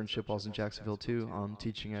internship while I was in Jacksonville too,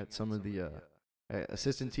 teaching at some of the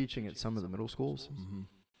assistant teaching at some of the middle schools.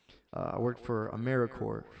 I worked for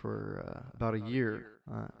AmeriCorps for about a year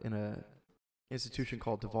in an institution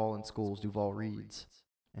called Duval Schools, Duval Reads,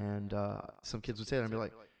 and some kids would say that and I'd be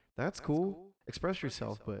like, "That's cool. Express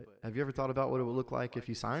yourself, but have you ever thought about what it would look like if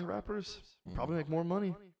you signed rappers? Probably make more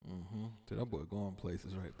money." Dude, that boy going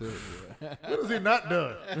places right there. What has he not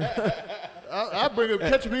done? I bring up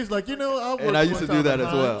catch me. He's like, and I used to do that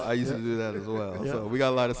as well. I used to do that as well. Yeah. So we got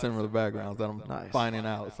a lot of similar backgrounds that I'm Nice. finding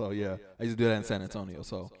out. So yeah, I used to do that in San Antonio.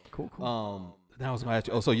 So Cool. that was my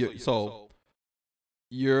actual. Oh, so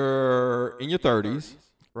you're in your 30s,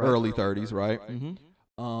 Right. early 30s, right? Mm-hmm.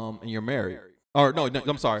 And you're married. Or no,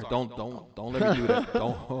 I'm sorry. Don't let me do that.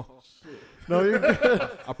 Don't. No, you're good.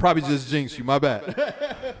 I probably just jinxed you. My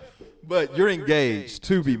bad. But you're engaged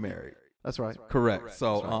to be married. That's right. Correct.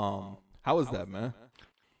 So how is that, man?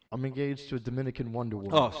 I'm engaged to a Dominican Wonder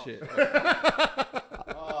Woman. Oh shit.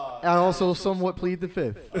 I also somewhat plead the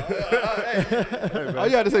fifth. All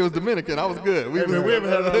you had to say was Dominican. I was good. We haven't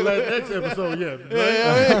had our next episode yet.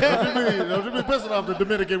 Don't you be pissing off the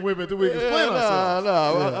Dominican women till we can explain ourselves.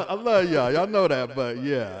 I love y'all. Y'all know that, but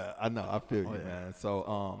yeah, I know. I feel you, man.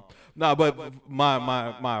 So but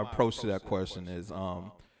my approach to that question is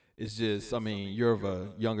it's just, I mean, you're of a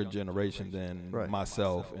younger generation than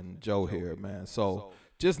myself and Joe here, man. So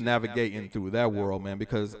just navigating through that world, man,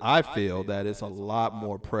 because I feel that it's a lot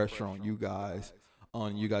more pressure on you guys'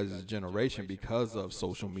 generation because of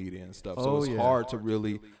social media and stuff. So it's hard to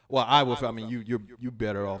really, you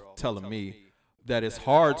better off telling me that it's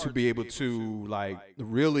hard to be able to like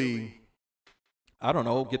really, I don't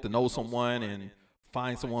know, get to know someone and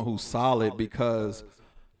find someone who's solid because,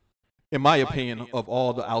 in my opinion, of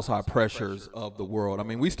all the outside pressures of the world, I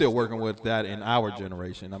mean, we still working with that in our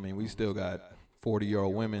generation. I mean, we still got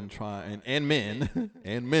 40-year-old women trying, and men,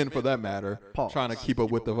 and men for that matter, trying to keep up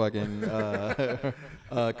with the fucking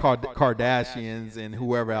Kardashians and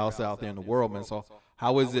whoever else out there in the world, man. So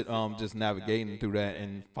how is it just navigating through that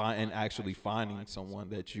and actually finding someone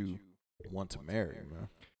that you want to marry, man?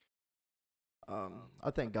 I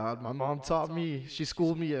thank God. My mom taught me. She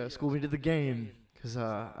schooled me to the game because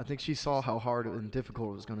I think she saw how hard and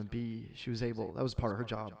difficult it was going to be. She was able. That was part of her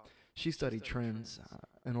job. She studied trends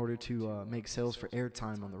in order to make sales for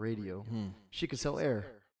airtime on the radio. She could sell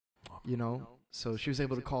air, So she was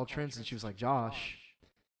able to call trends, and she was like, "Josh,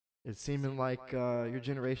 it's seeming like your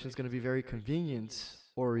generation is going to be very convenience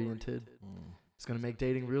oriented. It's going to make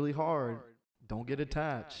dating really hard. Don't get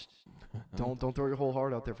attached. Don't throw your whole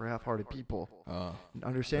heart out there for half-hearted people.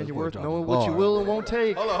 Understand your worth, know what you will and won't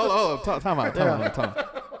take." Hold on. Time out.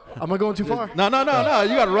 Am I going too far? No.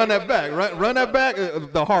 You got to run that back. Run that back.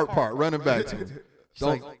 The heart part. Run it back to me.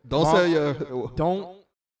 Don't sell your. Don't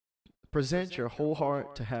present your whole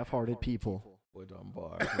heart to half-hearted people. Boy,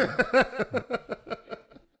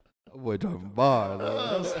 dropping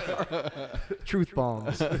bars. Truth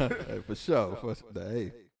bombs. Hey, for sure.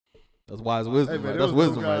 Hey, that's wise wisdom. Hey, man, that's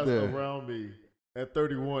wisdom right there. Around me at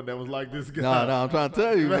 31 that was like this guy. No, I'm trying to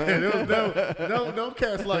tell you, man. No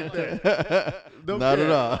cats like that. Not at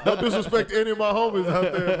all. Don't disrespect any of my homies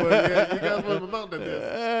out there, but yeah, you guys went about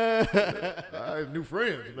that. I have new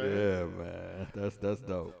friends, man. Yeah, man. That's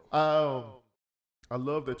dope. I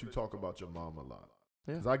love that you talk about your mom a lot.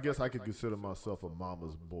 Because I guess I could consider myself a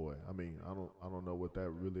mama's boy. I mean, I don't know what that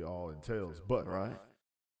really all entails, but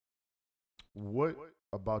what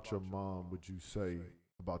about your mom would you say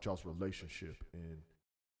about y'all's relationship, and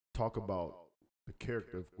talk about the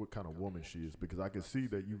character of what kind of woman she is? Because I can see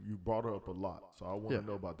that you brought her up a lot, so I want to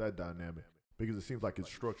know about that dynamic, because it seems like it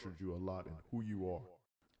structured you a lot in who you are.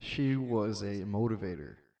 She was a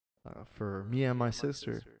motivator for me and my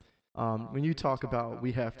sister. When you talk about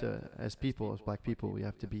we have to, as black people, we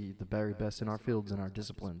have to be the very best in our fields and our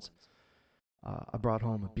disciplines. I brought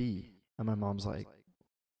home a B, and my mom's like,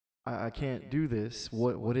 I can't do this.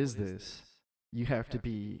 What is this? You have to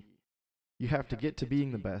get to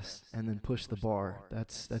being the best and then push the bar.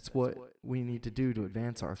 That's what we need to do to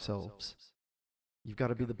advance ourselves. You've got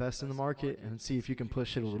to be the best in the market and see if you can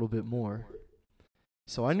push it a little bit more.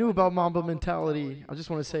 So I knew about Mamba mentality. I just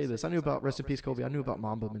want to say this. I knew about, rest in peace, Kobe. I knew about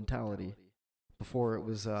Mamba mentality before it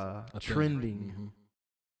was trending.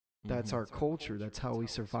 That's our culture. That's how we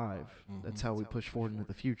survive. That's how we push forward into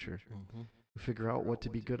the future. We figure out what to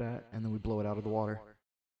be good at, and then we blow it out of the water.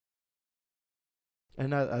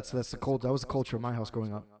 And that's the culture. That was the culture of my house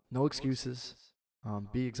growing up. No excuses.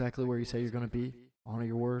 Be exactly where you say you're going to be. Honor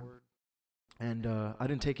your word. And I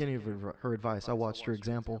didn't take any of her advice. I watched her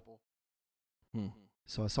example.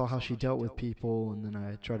 So I saw how she dealt with people, and then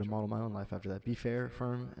I tried to model my own life after that. Be fair,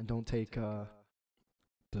 firm, and don't take no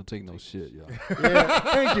shit, y'all. Yeah,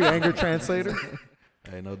 thank you, anger translator.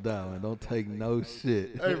 Hey, no doubt, man. Don't take no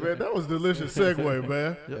shit. Hey, man, that was a delicious segue,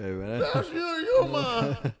 man. Hey, man. That's your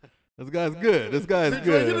mom. This guy's good. This guy's See, Dre,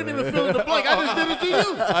 good. you didn't even fill in the blank. I just did it to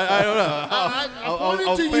you. I don't know. I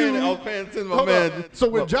pointed to you. I was paying attention to my Hold man. on. So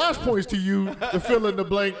when Josh points to you to fill in the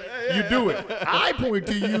blank, you do it. I point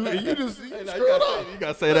to you, and you just screw it up. You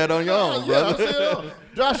gotta say that on your own, Yeah, brother. I said it all.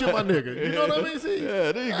 Josh, you're my nigga. You know what I mean? See?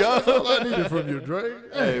 Yeah, there you That's all go. I needed from you, Dre.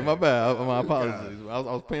 Hey, my bad. My apologies. I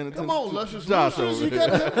was paying attention. Come on, to Luscious. Josh Luscious, over you there.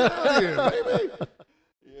 gotta help me out here, baby.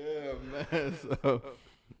 Yeah, man. So,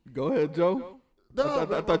 go ahead, Joe. No,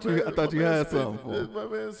 I thought you had something for him. My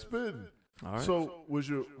man's spitting. All right. So was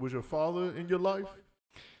your father in your life?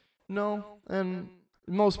 No, and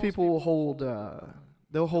most people will hold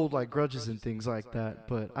they'll hold like grudges and things like that.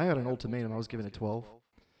 But I had an ultimatum. I was given at 12,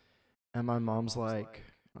 and my mom's like,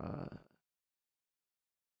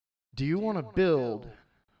 "Do you want to build,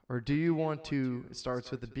 or do you want to?" It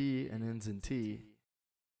starts with a B and ends in T.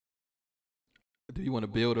 Do you want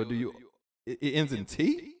to build or do you? It ends in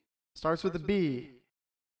T. Starts with a B.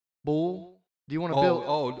 Bull. Do you want to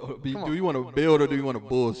build? Do you want to build or do you want to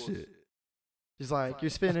bullshit? She's like, you're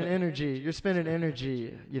spending energy. You're spending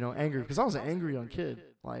energy, anger. Because I was an angry young kid.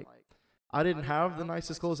 Like, I didn't have the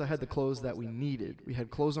nicest clothes. I had the clothes that we needed. We had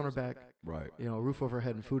clothes on our back, Right. a roof over our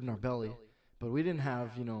head and food in our belly. But we didn't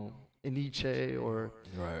have, Aniche or,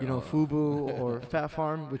 Right. Fubu or Fat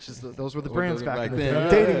Farm, which is those were the Those brands were back in the then. day. I'm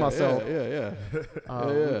Yeah, dating yeah, myself. Yeah.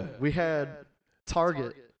 Yeah. We had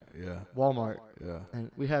Target, Yeah. Walmart, Yeah.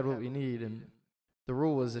 and we had what we need. And the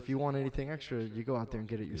rule was if you want anything extra, you go out there and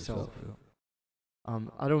get it yourself.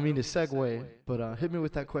 I don't mean to segue, but hit me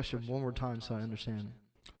with that question one more time so I understand.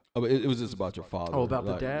 Oh, but it was just about your father. Oh, about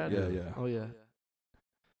the dad? Yeah. Oh, yeah.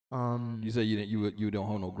 You said you don't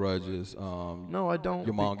hold no grudges. No, I don't.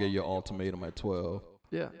 Your mom gave you an ultimatum at 12.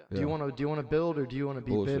 Yeah. Do Yeah. you want to build or do you want to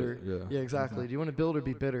be Bullshit, bitter? yeah. Yeah, exactly. Do you want to build or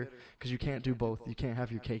be bitter? Because you can't do both. You can't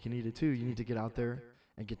have your cake and eat it too. You need to get out there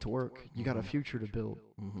and get to work. You got a future to build.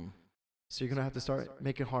 Mm-hmm. So you're gonna have to start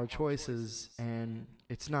making hard choices, and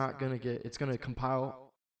it's gonna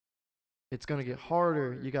compile. It's gonna get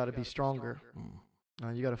harder. You got to be stronger.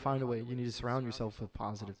 You got to find a way. You need to surround yourself with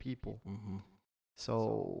positive people. Mm-hmm.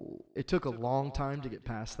 So it took a long time to get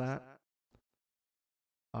past that.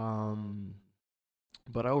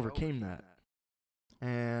 But I overcame that.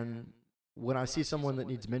 And when I see someone that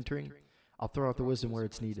needs mentoring, I'll throw out the wisdom where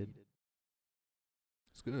it's needed.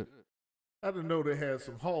 It's good. I didn't know they had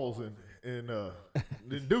some halls in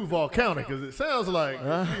Duval County because it sounds like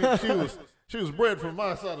she was bred from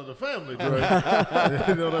my side of the family, Dre.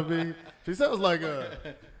 You know what I mean? She sounds like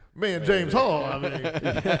me and James Hall. I mean,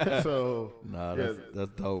 so Nah, yeah,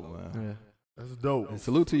 that's dope, man. Yeah. that's dope. And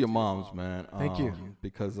salute to your moms, man. Thank you.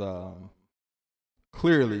 Because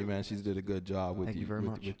clearly, man, she's did a good job with Thank you very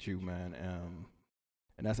much. with you, man.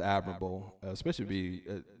 And that's admirable, especially be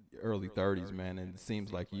early 30s, man. And it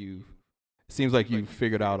seems like you've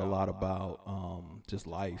figured out a lot about just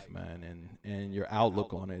life, man, and your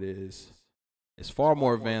outlook on it is far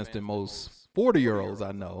more advanced than most 40-year-olds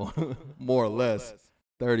I know, more or less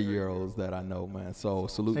 30-year-olds that I know, man. So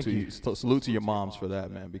salute to your moms for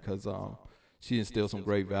that, man, because she instilled some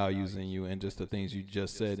great values in you, and just the things you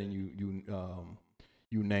just said and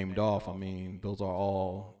you named off. I mean, those are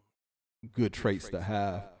all good traits to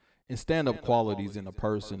have and stand-up qualities in a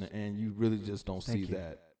person, and you really just don't see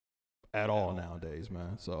that at all nowadays,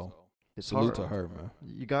 man. So It's salute hard. to her, man.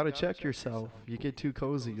 You got to check yourself. You get too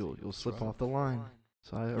cozy, you'll slip off the line.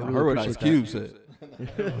 So I I really heard what Ice appreciate Cube said.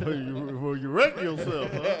 you wreck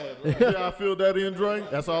yourself, huh? Yeah, I feel that in, Dre.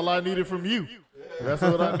 That's all I needed from you. That's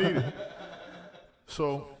what I needed.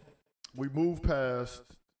 So we moved past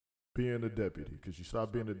being a deputy because you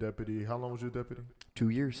stopped being a deputy. How long was you a deputy? 2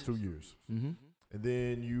 years. 2 years. Mm-hmm. And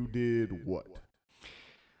then you did what?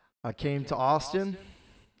 I came to Austin,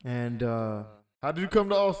 and How did you come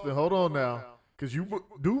to Austin? Hold on now. Because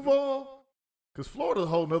Duval? Because Florida's a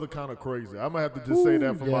whole nother kind of crazy. I'm going to have to just say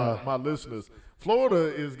that for my listeners.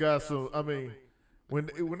 Florida is got some, I mean, when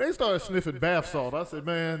they started sniffing bath salt, I said,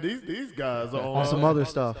 man, these guys are on some other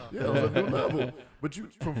stuff. Yeah, on a new level. But you,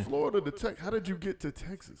 from Florida to Texas, how did you get to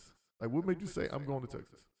Texas? Like, what made you say, I'm going to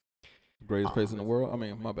Texas? Greatest place in the world. I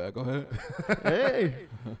mean, my bad. Go ahead. Hey,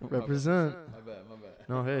 represent. My bad.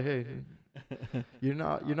 No, hey, you're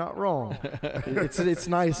not wrong. It's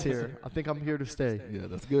nice here. I think I'm here to stay. Yeah,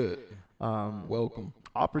 that's good. Welcome.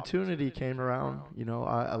 Opportunity came around.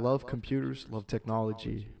 I love computers, love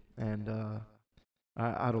technology, and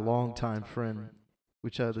I had a long-time friend,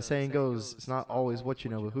 which the saying goes, it's not always what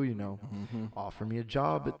you know, but who you know. Mm-hmm. Offer me a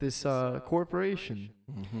job at this corporation,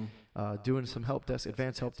 doing some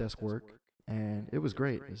advanced help desk work, and it was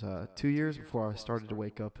great. It was 2 years before I started to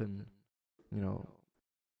wake up and,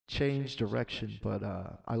 change direction. But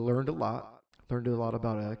I learned a lot. learned a lot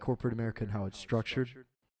about corporate America and how it's structured.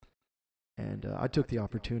 And I took the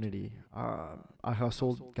opportunity. I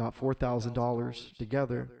hustled, got $4,000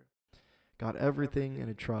 together, got everything in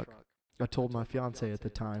a truck. I told my fiance at the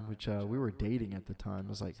time, which we were dating at the time, I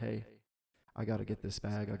was like, hey, I got to get this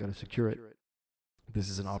bag. I got to secure it. This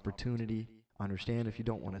is an opportunity. I understand if you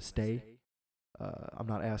don't want to stay. I'm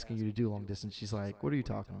not asking you to do long distance. She's like, what are you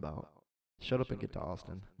talking about? Shut up and get to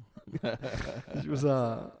Austin. She was,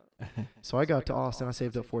 so I got to Austin. I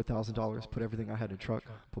saved up $4,000, put everything I had in a truck,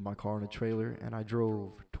 put my car in a trailer, and I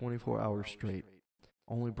drove 24 hours straight,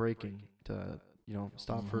 only braking to,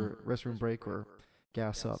 stop for restroom break or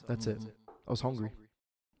gas up. That's it. I was hungry.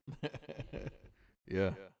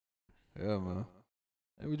 Yeah, man.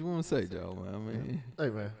 Hey, what you want to say, Joe, man? I mean, hey,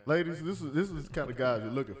 man, ladies, this is the kind of guys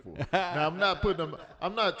you're looking for. Now, I'm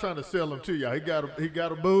not trying to sell him to y'all. He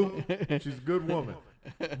got a boo. She's a good woman.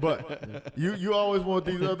 But you always want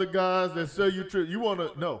these other guys that sell you trips. You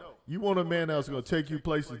want a man that's going to take you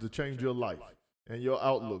places to change your life and your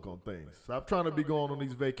outlook on things. Stop trying to be going on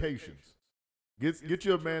these vacations. Get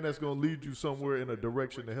you a man that's going to lead you somewhere in a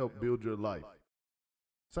direction to help build your life.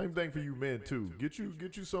 Same thing for you men too. Get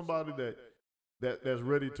you somebody that's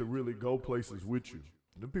ready to really go places with you.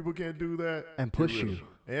 Them people can't do that. And push you.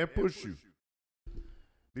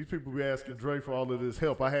 These people be asking Dre for all of this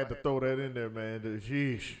help. I had to throw that in there, man.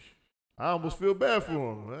 Sheesh. I almost feel bad for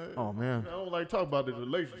him. Man. Oh, man. I don't like talk about the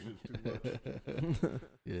relationships too much.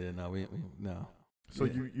 Yeah, no, no. So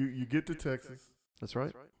you get to Texas. That's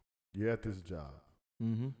right. You're at this job.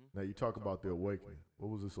 Mm-hmm. Now you talk about the awakening. What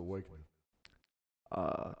was this awakening?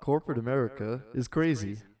 Corporate America is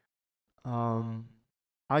crazy.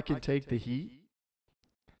 I can take the heat,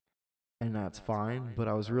 and that's fine, but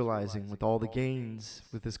I was realizing with all the gains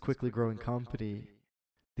with this quickly growing company,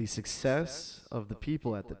 the success of the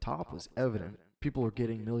people at the top was evident. People were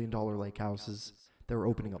getting $1 million lake houses. They were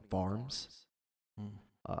opening up farms.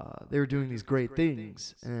 They were doing these great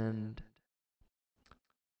things, and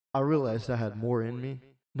I realized I had more in me.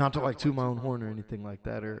 Not to like toot my own horn or anything like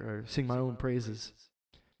that, or sing my own praises.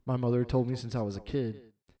 My mother told me since I was a kid,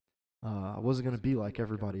 I wasn't going to be like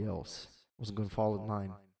everybody else. I wasn't going to fall in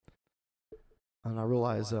line. And I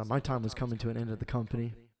realized my time was coming to an end at the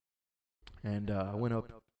company. And I went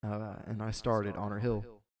up and I started Honor Hill.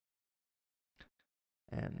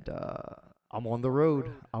 And I'm on the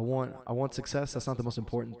road. I want success. That's not the most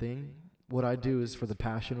important thing. What I do is for the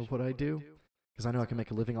passion of what I do, because I know I can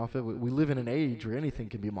make a living off it. We live in an age where anything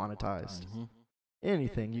can be monetized.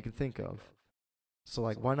 Anything you can think of. So,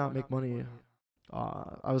 like, why not make money?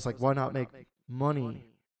 I was like, why not make money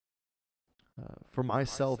for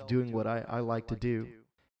myself doing what I like to do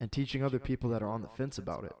and teaching other people that are on the fence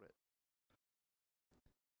about it?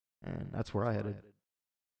 And that's where I headed.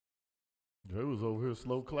 Jay was over here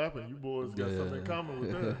slow clapping. You boys got something in common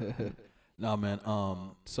with that. No, man.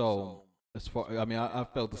 So as far, I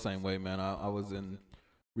felt the same way, man. I was in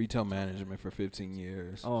retail management for 15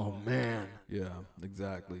 years. Oh man. Yeah,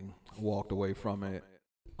 exactly. Walked away from it.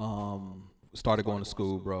 Started going to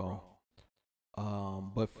school, bro.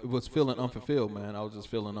 But it was feeling unfulfilled, man. I was just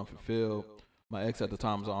feeling unfulfilled. My ex at the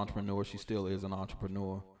time was an entrepreneur. She still is an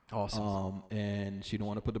entrepreneur. Awesome. And she didn't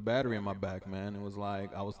want to put the battery in my back, man. It was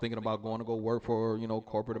like I was thinking about going to go work for,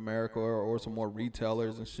 corporate America or some more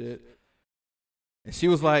retailers and shit. And she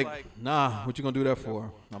was like, nah, what you gonna do that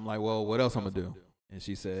for? I'm like, well, what else I'm gonna do? And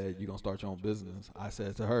she said, you gonna start your own business. I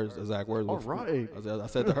said to her, exact words. All right. I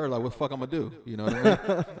said to her, like, what the fuck I'm gonna do? You know what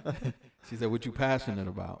I mean? She said, what you passionate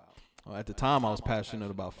about? At the time, I was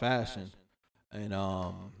passionate about fashion. And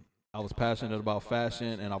I was passionate about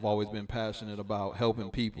fashion, and I've always been passionate about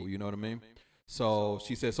helping people, you know what I mean? So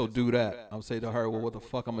she said, so do that. I would say to her, well, what the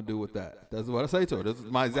fuck I'm gonna do with that? That's what I say to her. This is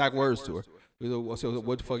my exact words to her. So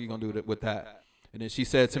what the fuck you gonna do with that? And then she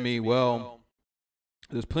said to me, well,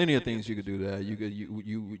 there's plenty of things you could do there. You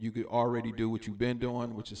could already do what you've been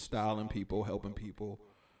doing, which is styling people, helping people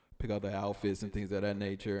pick out their outfits and things of that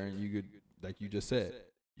nature. And you could, like you just said,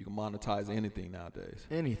 you can monetize anything nowadays.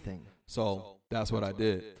 Anything. So that's what I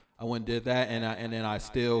did. I went and did that, and then I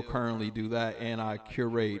still currently do that, and I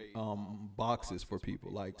curate boxes for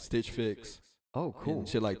people like Stitch Fix. Oh, cool. And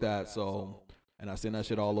shit like that. So, and I send that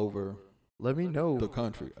shit all over. Let me know. The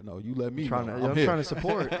country. No, you let me know. I'm trying to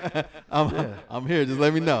support. I'm here. Just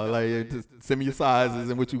let me know. Like, just send me your sizes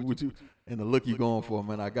and what you and the look you going for,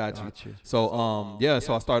 man. I got you. So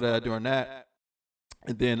so I started doing that,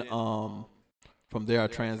 and then from there I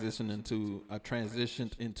transitioned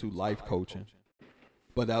into life coaching.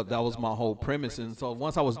 But that was my whole premise. And so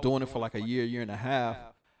once I was doing it for like a year and a half,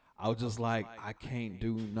 I was just like, I can't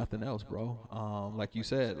do nothing else, bro. Like you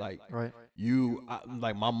said, like Right.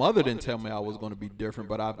 like my mother didn't tell me I was going to be different,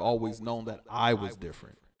 but I've always known that I was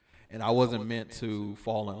different, and I wasn't meant to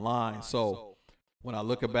fall in line. So when I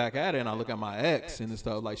look back at it and I look at my ex and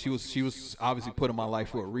stuff, like she was obviously put in my life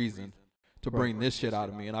for a reason to bring this shit out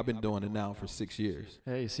of me, and I've been doing it now for 6 years.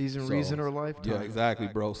 Hey, season, reason, or lifetime. Yeah, exactly,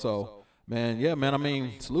 bro. So, man, yeah, man. I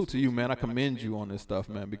mean, salute to you, man. I commend you on this stuff,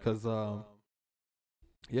 man, because,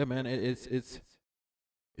 yeah, man,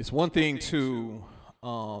 it's one thing to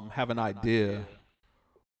have an idea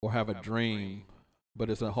or have a dream, but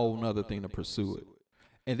it's a whole nother thing to pursue it.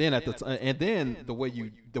 And then the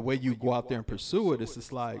way you go out there and pursue it, it's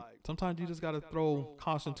just like sometimes you just gotta throw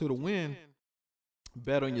caution to the wind,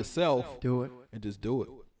 bet on yourself, Do it. and just do it.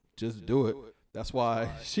 Just do it. That's why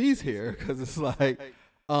she's here, because it's like,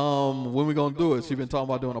 when we gonna do it? She's been talking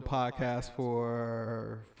about doing a podcast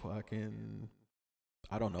for fucking,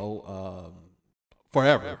 I don't know,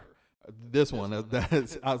 forever. This one,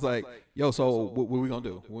 that's I was like, yo, so what we gonna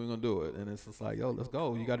do? When we gonna do it? And it's just like, yo, let's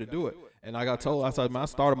go. You got to do it. And I got told, I said, man, I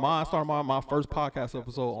started my first podcast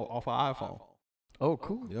episode off an iPhone. Oh,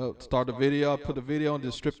 cool. Yep. Start the video, put the video, and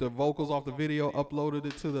just strip the vocals off the video, uploaded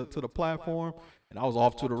it to the platform, and I was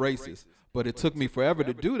off to the races. But it took me forever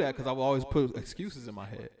to do that because I would always put excuses in my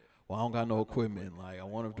head. Well, I don't got no equipment. Like, I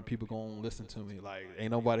wonder if the people gonna listen to me. Like,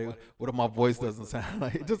 ain't nobody. What if my voice doesn't sound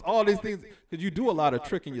like? Just all these things, because you do a lot of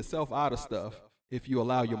tricking yourself out of stuff if you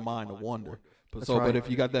allow your mind to wander. But if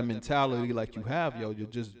you got that mentality like you have, yo, you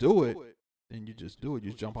just do it, then you just do it.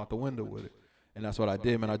 You just jump out the window with it. And that's what I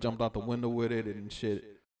did, man. I jumped out the window with it and shit.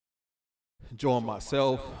 Enjoying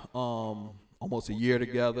myself. Almost a year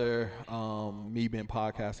together. Me been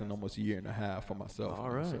podcasting almost a year and a half for myself. All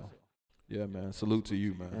right. So, yeah, man. Salute to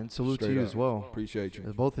you, man. And salute Straight to you up. as well. Appreciate you.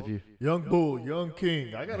 Both of you. Young Bull, Young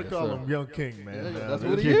King. I gotta Yes, call sir. him Young King, man. That's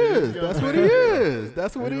what he is. That's what he is.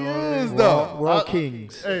 That's what he is, though. We're all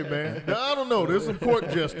kings. Hey, man. Now, I don't know. There's some court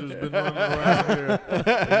jesters been running around here.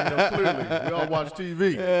 And, clearly, we all watch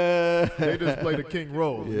TV. They just play the king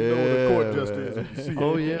role. You know what a court jester is when you see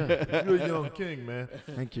Oh, it. yeah. You're a young king, man.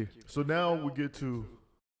 Thank you. So now we get to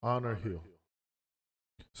Honor Hill.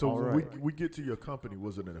 So All when right. we get to your company.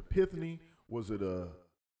 Was it an epiphany? Was it a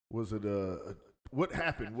what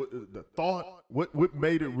happened? What the thought? What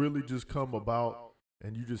made it really just come about?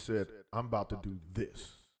 And you just said, "I'm about to do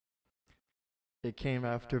this." It came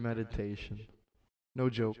after meditation. No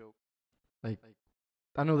joke. Like,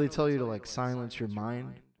 I know they tell you to, like, silence your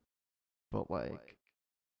mind, but, like,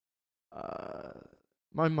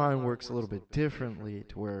 my mind works a little bit differently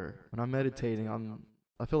to where when I'm meditating,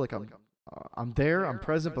 I feel like I'm there, I'm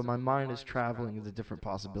present, but my mind is traveling into different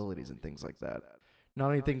possibilities and things like that.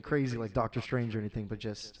 Not anything crazy like Doctor Strange or anything, but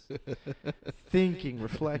just thinking,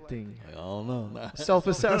 reflecting, I don't know.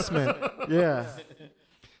 self-assessment. Yeah.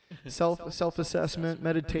 Self-assessment,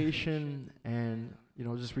 meditation, and,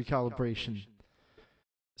 just recalibration.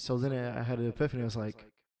 So then I had an epiphany. I was like,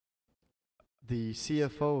 the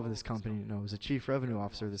CFO of this company, was the chief revenue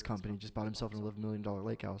officer of this company, just bought himself an $11 million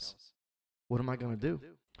lake house. What am I going to do?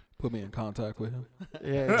 Put me in contact with him.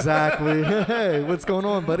 Yeah, exactly. Hey, what's going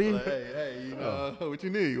on, buddy? Hey, what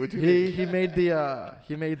you need? What you need? He made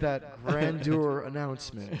that grandeur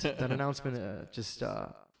announcement. That announcement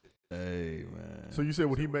Hey, man. So you said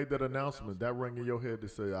when he made that announcement, that rang in your head to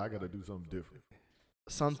say, "I got to do something different."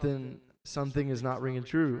 Something is not ringing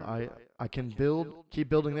true. I can keep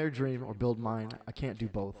building their dream or build mine. I can't do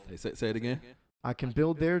both. Hey, say it again. I can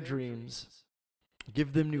build their dreams,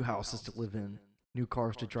 give them new houses to live in, new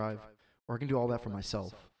cars to drive, or I can do all that for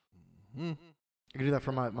myself. I can do that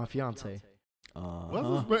for my fiance.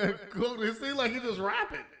 What's this man? It seems like he just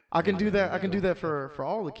rapping. I can do that. I can do that for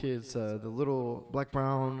all the kids, the little black,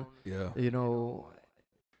 brown, Yeah.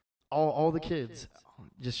 all the kids.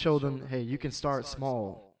 Just show them, hey, you can start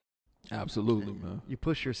small. Absolutely, man. You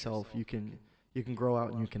push yourself. You can grow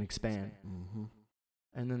out and you can expand. Mm-hmm.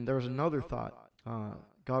 And then there was another thought.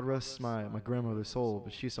 God rests my grandmother's soul,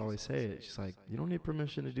 but she used to always say it. She's like, you don't need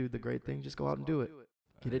permission to do the great thing. Just go out and do it.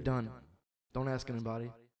 Get it done. Don't ask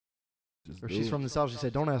anybody. Or she's from the South. She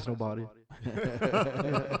said, don't ask nobody.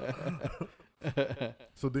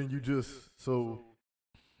 So then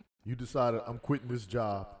you decided, I'm quitting this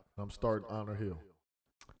job. I'm starting Honor Hill.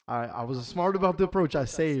 I was smart about the approach. I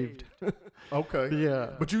saved. Okay.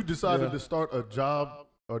 Yeah. But you decided to start a job,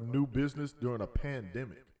 a new business during a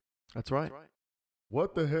pandemic. That's right.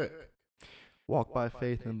 What the heck? Walk by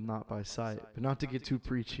faith and not by sight. But not to get too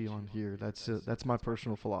preachy on here. That's my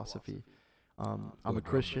personal philosophy. I'm a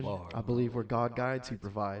Christian. I believe where God guides, He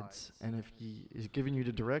provides. And if He is giving you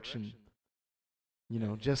the direction, You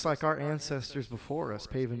know, just like our ancestors before us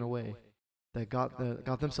paving the way that got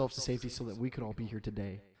themselves to safety so that we could all be here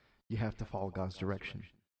today. You have to follow God's direction.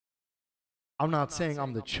 I'm not saying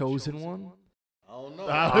I'm the chosen one. I don't know.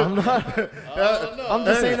 I'm not. I'm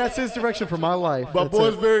just saying that's his direction for my life. My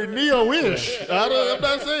boy's very Neo-ish. I'm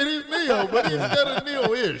not saying he's Neo, but he's kind of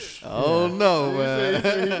Neo-ish. Oh no, man. He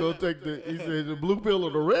said he's gonna take the blue pill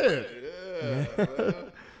or the red. Yeah.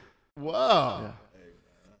 Wow. Yeah.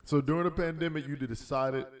 So during the pandemic, you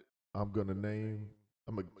decided I'm gonna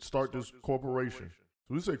start this corporation.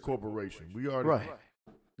 So we say corporation. We already Right.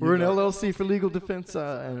 We're an LLC for legal defense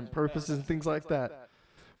and purposes and things like that.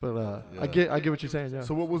 But I get what you're saying. Yeah.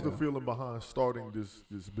 So what was the feeling behind starting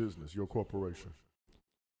this business, your corporation?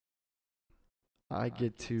 I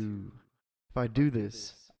get to, if I do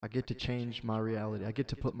this, I get to change my reality. I get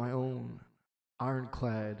to put my own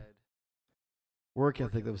ironclad work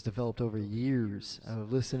ethic that was developed over years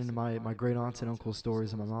of listening to my great aunts and uncles'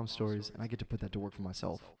 stories and my mom's stories, and I get to put that to work for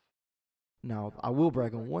myself. Now, I will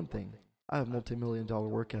brag on one thing. I have multi-million-dollar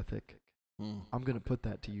work ethic. I'm going to put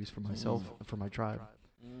that to use for myself and for my tribe.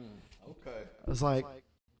 Okay. I was like,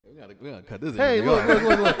 we gotta cut this. hey, look.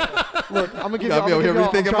 Look, I'm going to give you I'll be over here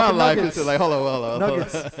rethinking my life. nuggets. It's like, hold on.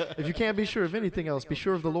 Nuggets. If you can't be sure of anything else, be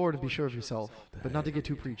sure of the Lord and be sure of yourself. But not to get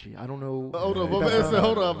too preachy. I don't know. Hold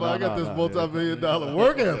on, I got this multi-million-dollar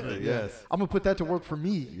work ethic. Yes. I'm going to put that to work for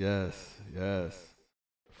me. Yes. You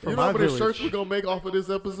know how many shirts we're going to make off of this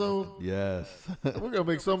episode? Yes. We're going to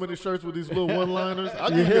make so many shirts with these little one-liners. I'll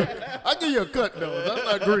give you a cut, though. I'm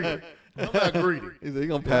not greedy. He's going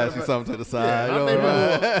to pass you something to the side. I'll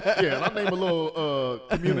name a little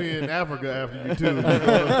community in Africa after you,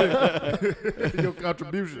 too. Your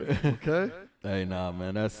contribution. Okay. Hey, nah,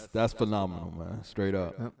 man. That's phenomenal, man. Straight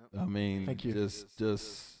up. Yep. I mean, Thank you.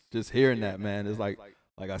 Just hearing that, man, is like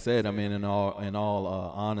I said, I mean, in all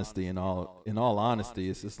honesty,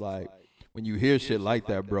 it's just like when you hear shit like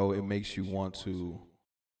that, bro, it makes you want to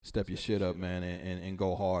step your shit up, man, and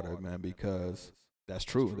go harder, man, because that's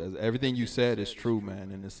true. Everything you said is true,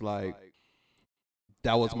 man, and it's like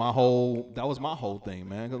that was my whole thing,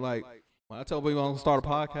 man. Cause like when I tell people I'm gonna start a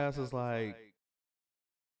podcast, it's like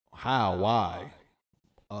how, why,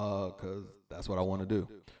 cause that's what I want to do,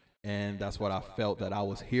 and that's what I felt that I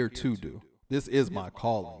was here to do. This is my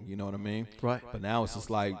calling, you know what I mean? Right. But now it's just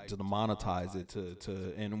like to monetize it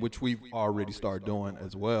to and which we've already started doing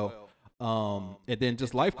as well. And then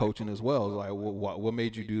just life coaching as well. Like, what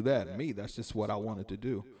made you do that? Me, that's just what I wanted to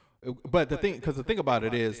do. But the thing about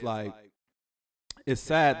it is, like, it's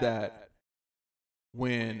sad that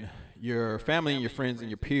when your family and your friends and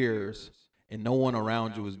your peers and no one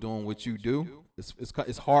around you is doing what you do,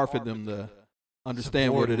 it's hard for them to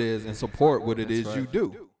understand what it is and support what it is you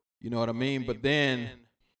do. You know what I mean? But then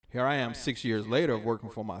here I am 6 years later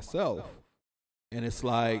working for myself. And it's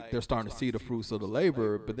like they're starting to see the fruits of the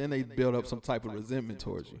labor, but then they build up some type of resentment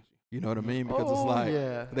towards you. You know what I mean? Because it's like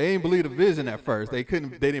they ain't believe the vision at first. They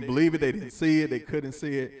didn't believe it. They didn't see it. They couldn't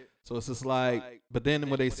see it. So it's just like, but then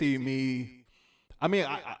when they see me, I mean,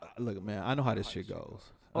 I look, man, I know how this shit goes.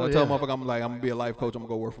 I tell motherfucker, I'm gonna be a life coach. I'm gonna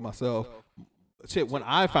go work for myself. Shit, when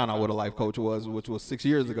I found out what a life coach was, which was 6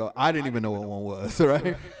 years ago, I didn't even know what one was,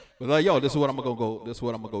 right? But like, yo, this is what I'm gonna go. This is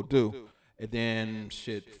what I'm gonna go do. And then,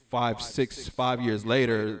 shit, 5 years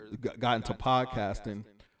later, got into podcasting.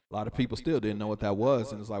 A lot of people still didn't know what that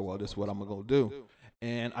was, and it's like, well, this is what I'm gonna go do.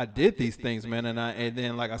 And I did these things, man. And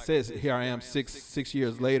then, like I said, here I am, six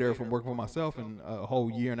years later from working for myself, and a whole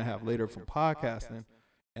year and a half later from podcasting,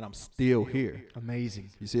 and I'm still here. Amazing.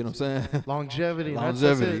 You see what I'm saying? Longevity. That's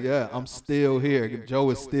it. Yeah, I'm still here. Joe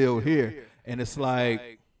is still here, and it's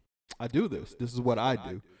like I do this. This is what I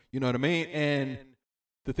do. You know what I mean? And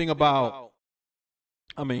the thing about,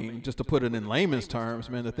 I mean, just to put it in layman's terms,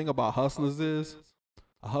 man, the thing about hustlers is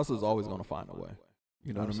a hustler's always going to find a way.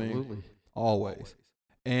 You know what I mean? Absolutely. Always.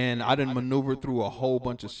 And I didn't maneuver through a whole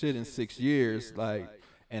bunch of shit in 6 years, like,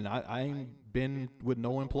 and I ain't been with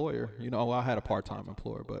no employer. You know, I had a part-time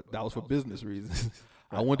employer, but that was for business reasons.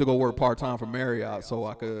 I went to go work part-time for Marriott so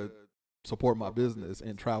I could support my business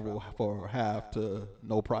and travel for half to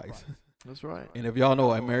no price. That's right. And if y'all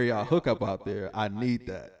know a Marriott hookup out there, I need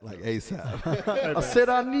that, like ASAP. I said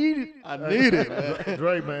I need it. I need it, man.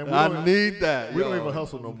 Dre, man. I need that. We don't even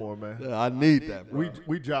hustle no more, man. I need that, bro.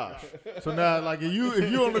 We Josh. So now, like, if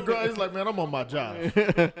you on the grind, it's like, man, I'm on my Josh.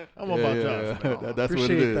 I'm on my Josh. Man. That's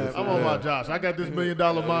what it is. That, I'm on my Josh. I got this $1 million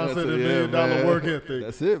mindset and $1 million work ethic.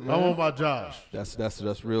 That's it, man. I'm on my Josh.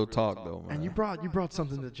 That's real talk, though, man. And you brought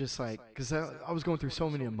something that just like, because I was going through so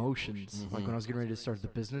many emotions, like when I was getting ready to start the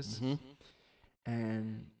business.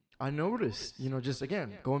 And I noticed, you know, just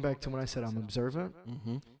again, going back to when I said I'm observant,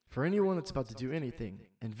 for anyone that's about to do anything,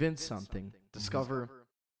 invent something, discover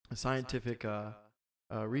a scientific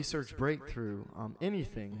research breakthrough,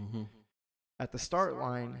 anything, at the start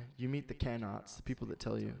line, you meet the cannots, the people that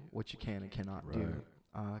tell you what you can and cannot do.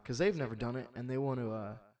 Because they've never done it, and they want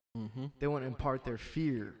to impart their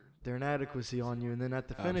fear, their inadequacy on you. And then at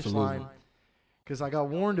the finish line, because I got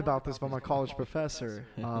warned about this by my college professor,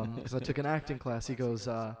 because I took an acting class, he goes,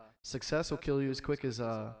 success will kill you as quick as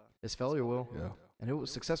failure will. Yeah. And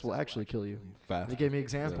success will actually kill you. Fast. He gave me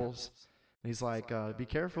examples. And he's like, be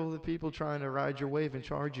careful of the people trying to ride your wave and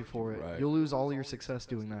charge you for it. Right. You'll lose all your success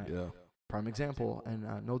doing that. Yeah. Prime example, and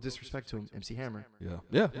no disrespect to him, MC Hammer. Yeah.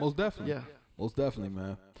 Yeah, most definitely. Yeah. Most definitely,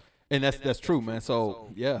 man. And that's true, man. So,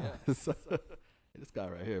 yeah. This guy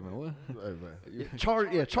right here, man. What? Hey, man.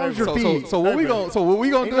 Charge your fee. So what we gonna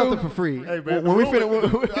Ain't do? nothing for free. Hey, man, When we finish,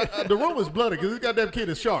 the room is bloody because this goddamn kid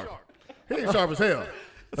is sharp. He ain't sharp as hell.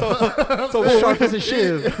 so Sharp as a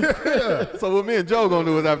shiv. So what me and Joe gonna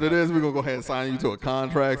do is after this, we're gonna go ahead and sign you to a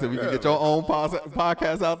contract so we can get your own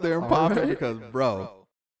podcast out there and pop it. Because, bro,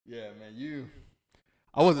 yeah, man,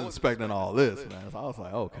 I wasn't expecting all this, man. So I was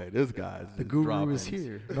like, okay, this guy's The guru dropping. is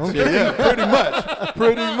here. Yeah,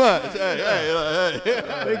 pretty much.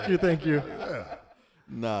 Hey. Thank you.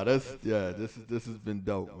 Nah, this has been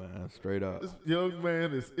dope, man. Straight up. This young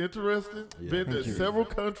man is interesting. Yeah. Been to Thank you. several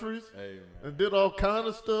countries Hey, man. and did all kind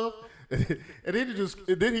of stuff. And then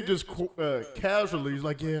he just casually, he's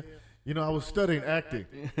like, yeah, I was studying acting.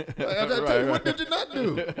 Like, I tell you, what did you not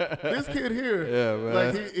do? This kid here, Yeah, man.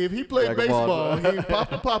 like if he played Jack of all baseball, he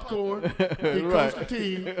popped the popcorn, he coached the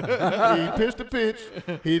team, he pitched the pitch,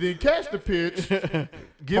 he didn't catch the pitch,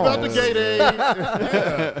 give out the gate aid.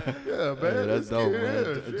 Yeah, man. Yeah, that's this dope, kid, man.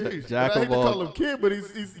 yeah, jeez. Jack I hate of to all- call him kid, but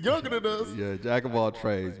he's younger than us. Yeah, jack of all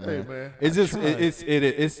trades, man. Hey, man. It's just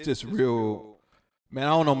it's just real. Man,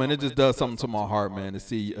 I don't know, man. It just does something to my heart, man, to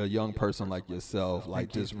see a young person like yourself, like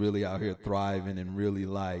just really out here thriving and really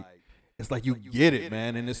like, it's like you get it,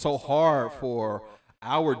 man. And it's so hard for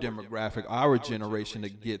our demographic, our generation to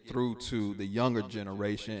get through to the younger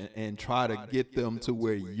generation and try to get them to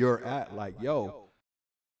where you're at. Like, yo,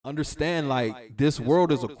 understand, like, this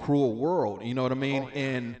world is a cruel world. You know what I mean?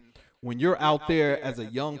 And when you're out there as a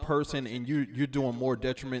young person and you're doing more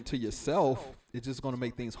detriment to yourself, it's just going to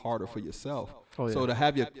make things harder for yourself. Oh, yeah. So to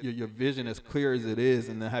have your vision as clear as it is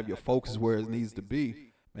and to have your focus where it needs to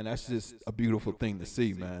be, man, that's just a beautiful thing to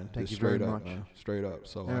see, man. Thank just you very straight up, much. man. Straight up.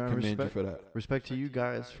 So Yeah, I commend you respect- for that. Respect to you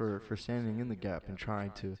guys for standing in the gap and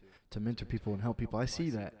trying to mentor people and help people. I see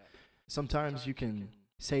that. Sometimes you can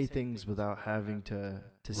say things without having to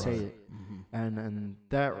say it. And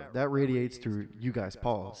that radiates through you guys.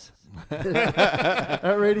 Pause.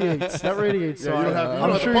 that radiates. So you don't have- you I'm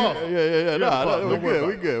don't have sure to pause. Yeah. Nah,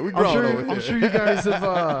 we good. We grown over I'm here. sure you guys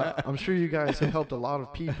have. I'm sure you guys have helped a lot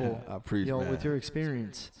of people. I appreciate with man. your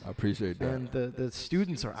experience. I appreciate that. And the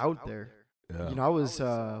students are out there. Yeah. I was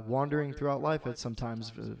wandering throughout life at sometimes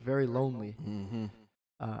very lonely.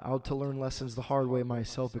 Out to learn lessons the hard way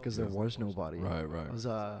myself because there was nobody. Right. I was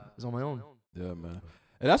on my own. Yeah, man.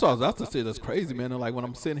 And that's what I was about to say. That's crazy, man. And like when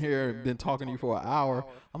I'm sitting here and been talking to you for an hour,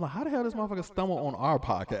 I'm like, how the hell does motherfucker stumble on our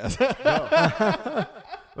podcast?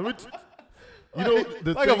 Let me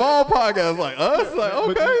the Like thing, of all podcasts, like us, like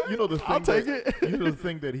but okay, the thing I'll take that, it. the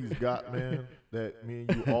thing that he's got, man, that me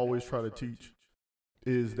and you always try to teach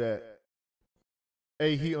is that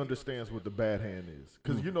he understands what the bad hand is.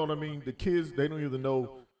 Because you know what I mean? The kids, they don't even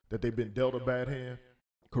know that they've been dealt a bad hand.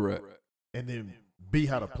 Correct. And then B,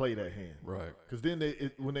 how to play that hand. Right. Because then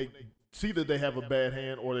when they see that they have a bad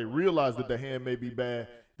hand or they realize that the hand may be bad,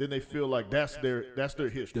 then they feel like that's their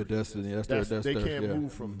history. Their destiny. That's They their, can't yeah.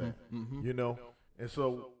 move from that, you know? And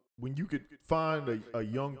so when you could find a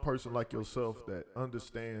young person like yourself that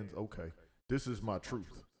understands, okay, this is my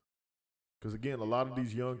truth. Because again, a lot of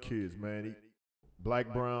these young kids, man,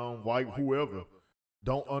 black, brown, white, whoever,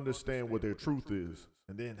 don't understand what their truth is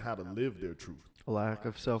and then how to live their truth. A lack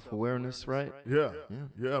of self-awareness, right? Yeah,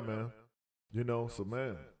 man. So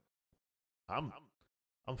man, I'm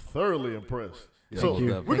thoroughly impressed. Yeah, So most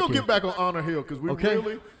definitely. we're gonna get back on Honor Hill because we Okay.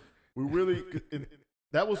 really, and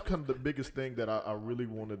that was kind of the biggest thing that I really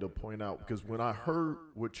wanted to point out because when I heard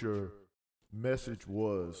what your message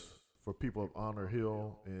was for people of Honor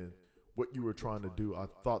Hill and what you were trying to do, I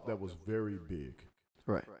thought that was very big.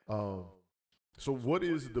 Right. So what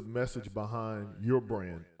is the message behind your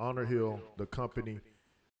brand, Honor Hill, the company,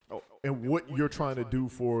 and what you're trying to do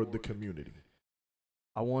for the community?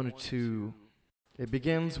 I wanted to. It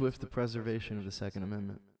begins with the preservation of the Second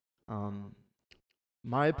Amendment.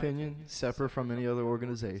 My opinion, separate from any other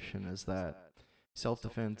organization, is that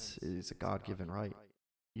self-defense is a God-given right.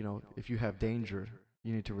 If you have danger,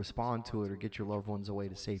 You need to respond to it or get your loved ones away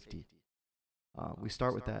to safety. We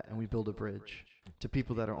start with that, and we build a bridge to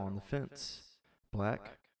people that are on the fence.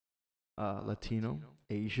 Black, Latino,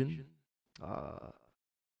 Asian,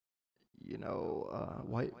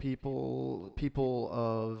 white people, people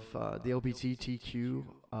of the LGBTQ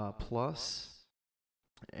plus,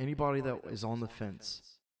 anybody that is on the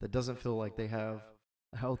fence that doesn't feel like they have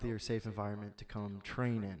a healthy or safe environment to come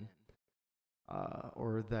train in,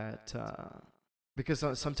 or that because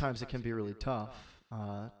sometimes it can be really tough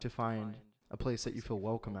to find a place that you feel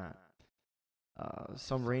welcome at.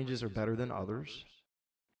 Some ranges are better than others.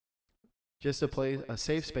 Just a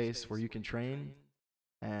safe space where you can train,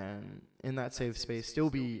 and in that safe space still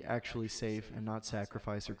be actually safe and not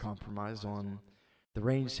sacrifice or compromise on the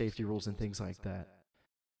range safety rules and things like that.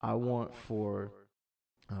 I want for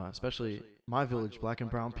especially my village, black and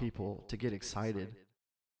brown people, to get excited,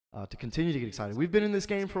 to continue to get excited. We've been in this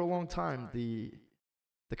game for a long time. The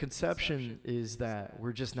conception is that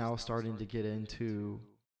we're just now starting to get into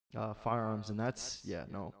firearms, and that's,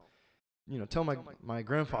 tell my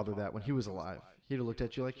grandfather that when he was alive. He'd have looked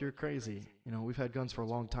at you like you're crazy. We've had guns for a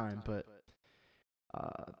long time, but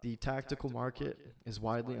the tactical market is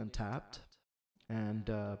widely untapped, and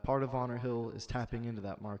part of Honor Hill is tapping into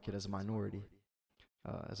that market as a minority,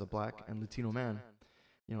 as a black and Latino man.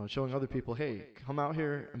 Showing other people, hey, come out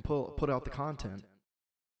here and put out the content.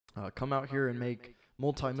 Come out here and make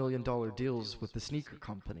multi-million-dollar deals with the sneaker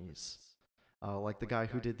companies, like the guy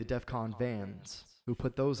who did the DEF CON vans, who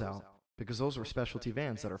put those out, because those were specialty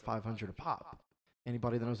vans that are $500 a pop.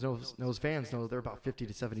 Anybody that knows vans know they're about $50 to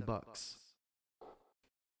 $70.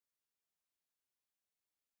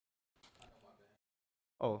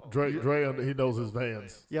 Oh, Dre, he knows his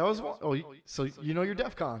vans. Yeah, so you know your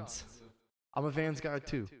DEF CONs. I'm a Vans guy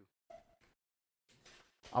too.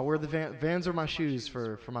 I wear the Vans are my shoes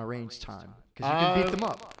for my range time, because you can beat them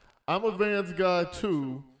up. I'm a Vans guy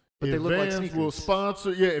too. But if they look like Vans sneakers. will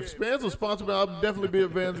sponsor, if Vans will sponsor me, I'll definitely be a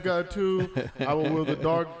Vans guy too. I will wear the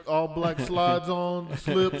dark all black slides on, the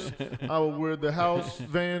slips. I will wear the house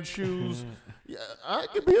Van shoes. Yeah, I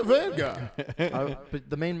could be a Van guy. But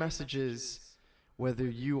the main message is, whether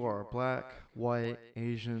you are black, white,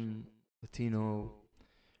 Asian, Latino,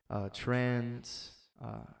 trans,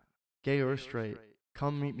 gay or straight,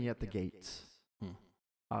 come meet me at the gates.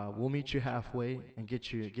 We'll meet you halfway and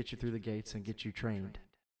get you through the gates and get you trained,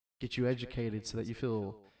 get you educated so that you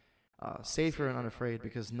feel safer and unafraid,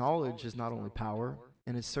 because knowledge is not only power,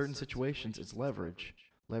 and in certain situations it's leverage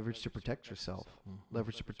to protect yourself,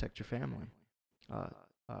 leverage to protect your family,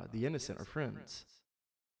 the innocent or friends.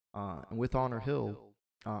 And with Honor Hill,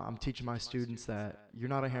 I'm teaching my students that you're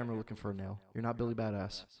not a hammer looking for a nail. You're not Billy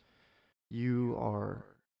Badass. You are,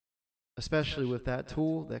 especially with that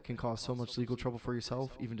tool that can cause so much legal trouble for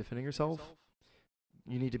yourself, even defending yourself,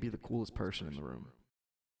 you need to be the coolest person in the room.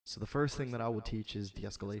 So the first thing that I will teach is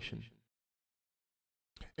de-escalation.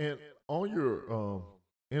 And on your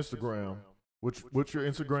Instagram, what's your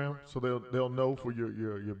Instagram, so they'll know for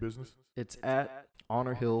your business? It's at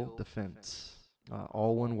Honor Hill Defense.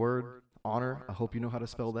 All one word, honor. I hope you know how to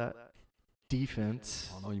spell that.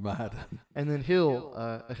 Defense. I know you might have to. And then hill,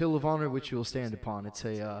 a hill of honor which you will stand upon. It's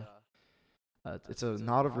a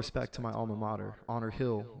nod of respect to my alma mater, Honor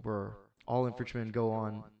Hill, where all infantrymen go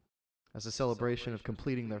on as a celebration of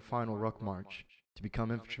completing their final ruck march to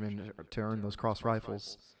become infantrymen, to earn those cross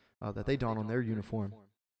rifles that they don on their uniform.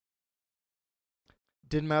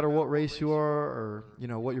 Didn't matter what race you are, or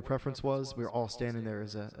what your preference was. We were all standing there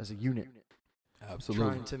as a unit. Absolutely.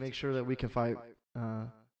 Trying to make sure that we can fight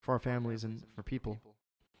for our families and for people.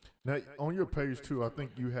 Now, on your page too, I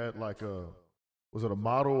think you had like was it a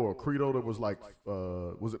motto or a credo that was like,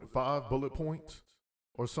 was it 5 bullet points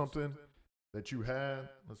or something that you had?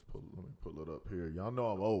 Let me pull it up here. Y'all know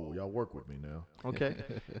I'm old. Y'all work with me now. Okay.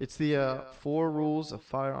 It's the 4 rules of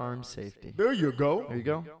firearm safety. There you go. There you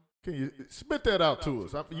go. Can you spit that out to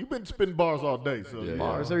us? You've been spitting bars all day. So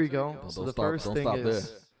Bars, there you go. Don't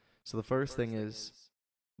The first thing is,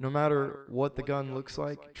 no matter what the gun looks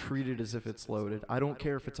like, treat it as if it's loaded. I don't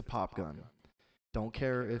care if it's a pop gun. Don't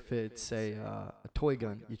care if it's a toy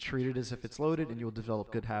gun. You treat it as if it's loaded, and you'll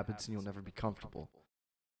develop good habits, and you'll never be comfortable.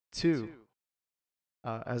 2,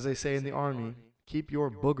 as they say in the Army, keep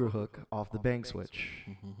your booger hook off the bang switch.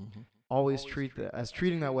 Always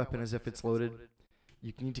treating that weapon as if it's loaded.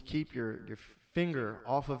 You need to keep your finger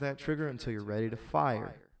off of that trigger until you're ready to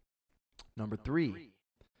fire. Number 3,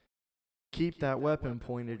 keep that weapon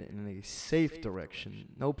pointed in a safe direction.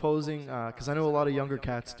 No posing, because I know a lot of younger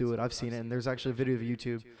cats do it. I've seen it, and there's actually a video of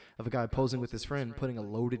YouTube of a guy posing with his friend, putting a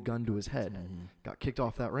loaded gun to his head. Got kicked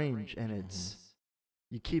off that range, and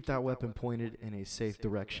you keep that weapon pointed in a safe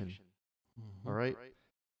direction. All right?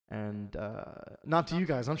 And not to you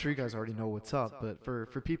guys. I'm sure you guys already know what's up. But for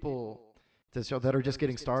people that are just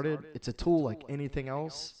getting started, it's a tool like anything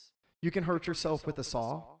else. You can hurt yourself with a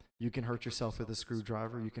saw. You can hurt yourself with a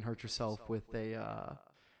screwdriver. You can hurt yourself with a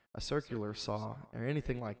circular saw or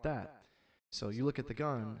anything like that. So you look at the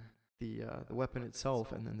gun, the weapon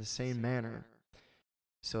itself, and in the same manner.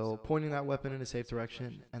 So pointing that weapon in a safe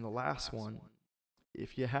direction. And the last one,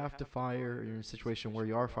 if you have to fire, you're in a situation where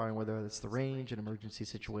you are firing, whether it's the range, an emergency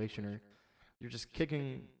situation, or you're just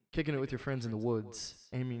kicking it with your friends in the woods,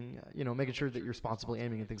 aiming, making sure that you're responsibly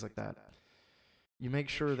aiming and things like that. You make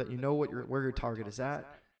sure that you know where your target is at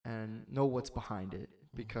and know what's behind it,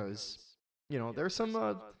 because there's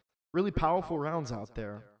some really powerful rounds out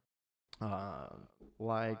there,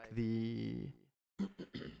 like the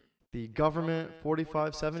government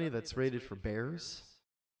 4570 that's rated for bears.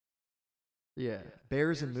 Yeah,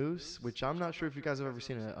 bears and moose, which I'm not sure if you guys have ever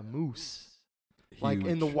seen a moose like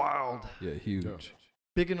in the wild. Yeah, huge.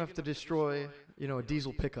 Big enough to destroy, a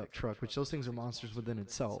diesel pickup truck, which those things are monsters within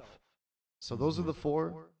itself. So those are the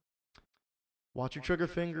 4. Watch your trigger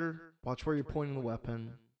finger. Watch where you're pointing the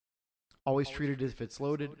weapon. Always treat it as if it's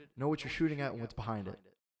loaded. Know what you're shooting at and what's behind it.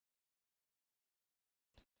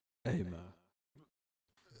 Hey, man.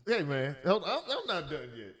 Hey, man. I'm not done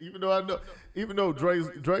yet. Even though Dre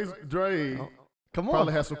come on.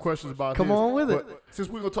 probably has some questions about Come his, on with but it. Since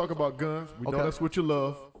we're going to talk about guns, we know Okay. that's what you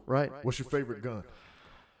love. Right. What's your favorite gun?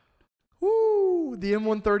 Woo! The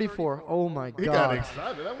M134. Oh my He got God.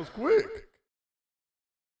 excited. That was quick.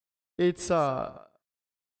 It's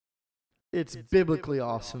biblically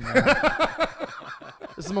awesome, man.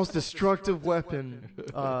 It's the most destructive weapon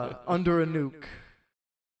under a nuke.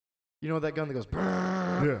 You know that gun that goes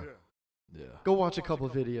brrrr? Yeah. Go watch a couple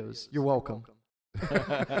of videos. You're welcome.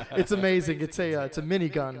 It's amazing. It's a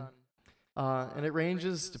minigun. And it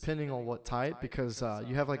ranges depending on what type, because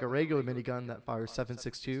you have like a regular minigun that fires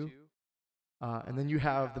 7.62, and then you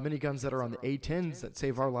have the miniguns that are on the A10s that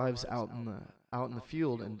save our lives out in the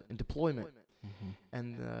field and in deployment.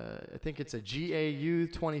 And I think it's a GAU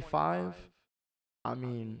 25. I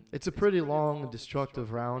mean, it's a pretty long and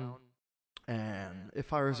destructive round, and it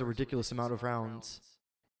fires a ridiculous amount of rounds.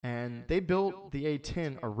 And they built the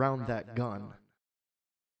A10 around that gun.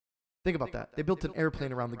 Think about that. They built an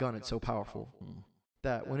airplane around the gun. It's so powerful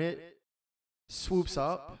that when it swoops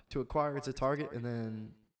up to acquire its target and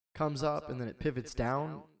then comes up and then it pivots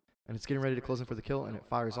down and it's getting ready to close in for the kill and it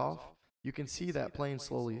fires off, you can see that plane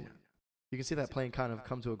kind of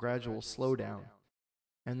come to a gradual slowdown.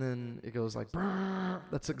 And then it goes like, brrr.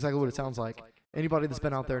 That's exactly what it sounds like. Anybody that's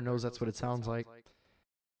been out there knows that's what it sounds like.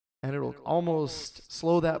 And it'll almost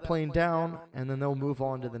slow that plane down, and then they'll move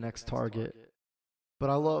on to the next target.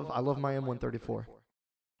 But I love my M134.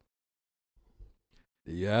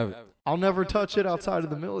 Yeah. I'll never touch it outside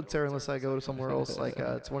of the military unless I go to somewhere else. Like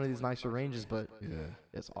it's one of these nicer ranges, but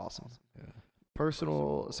it's awesome. Yeah.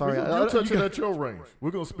 Personal. Sorry, You'll touch it at your range. We're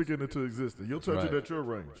gonna speak it into existence. You'll touch it at your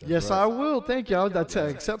range. Yes, I will. Thank you. I'll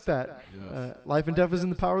accept that. Yes. Life and death is in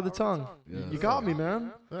the power of the tongue. Yes. You got me,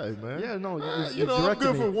 man. Hey, man. Yeah, no, I'm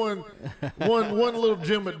good for one little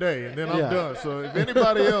gym a day, and then I'm done. So if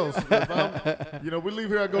anybody else, we leave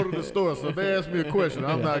here, I go to the store. So if they ask me a question,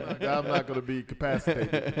 I'm not going to be capacitated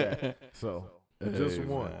for that. So just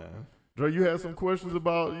one. Man. Dre, you had some questions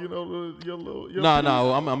about your No, piece?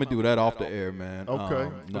 I'm gonna do that off the air, man.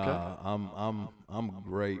 Okay. I'm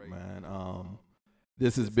great, man.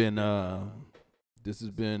 This has been a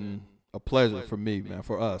pleasure for me, man.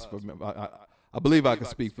 For us, I believe I can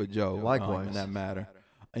speak for Joe. Likewise. In that manner.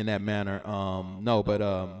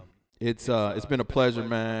 It's been a pleasure,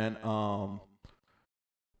 man.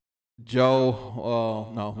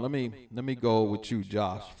 Joe, no, let me go with you,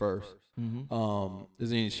 Josh, first. Mm-hmm. Is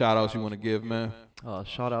there any shout outs you want to give, man?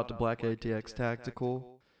 Shout out to Black ATX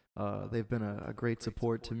Tactical. They've been a great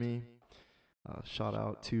support to me. Shout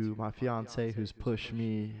out to my fiance who's pushed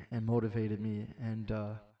me and motivated me and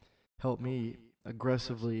helped me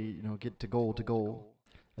aggressively, get to goal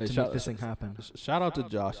Hey, to make this thing happen. Shout out to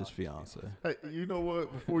Josh's fiance. Hey, you know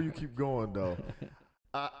what? Before you keep going, though,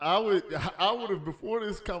 I would have, before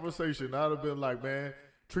this conversation, I'd have been like, man,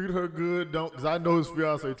 treat her good. Because I know his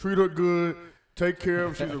fiance. Treat her good. Take care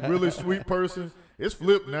of her. She's a really sweet person. It's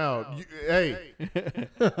flipped now. A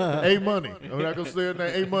Money. I'm not going to say her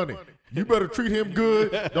name. A Money. You better treat him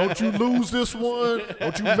good. Don't you lose this one.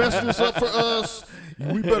 Don't you mess this up for us.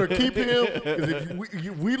 We better keep him. Because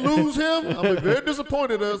if we lose him, I'm very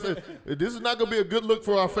disappointed in us. This is not going to be a good look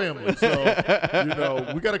for our family. So,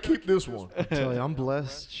 we got to keep this one. I tell you, I'm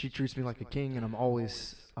blessed. She treats me like a king, and I'm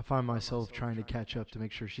always I find myself trying to catch up to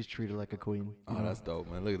make sure she's treated like a queen. Oh, that's dope,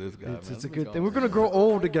 man. Look at this guy, man. It's a good thing. We're gonna grow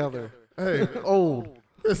old together. Hey, Old.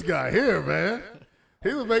 this guy here, man.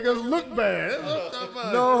 He would make us look bad.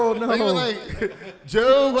 No. They were like,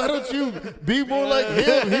 Joe, why don't you be more like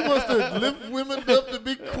him? He wants to lift women up to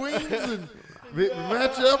be queens and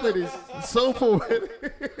match up, and he's so poetic.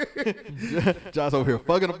 Josh over here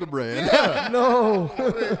fucking up the brand. Yeah. No.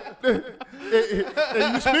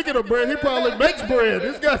 And you speaking of bread, he probably makes bread.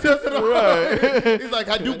 This guy does it all right. He's like,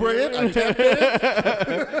 I do bread, I tap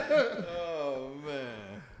dance. Oh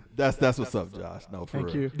man, that's what's up, Josh. No, for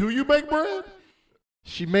Thank real. you. Do you make bread?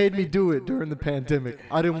 She made me do it during the pandemic.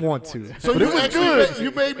 I didn't want to. So But you it was actually good. you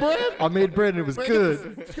made bread? I made bread and it was Man,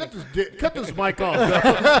 good. Cut this mic off.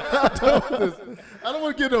 I don't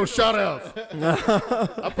want to get no shout outs.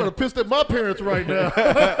 I'm gonna piss at my parents right now.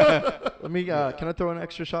 Let me. Can I throw an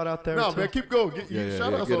extra shout out there? No, too? man, keep going.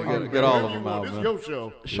 Shout outs on get all of them out, This man. your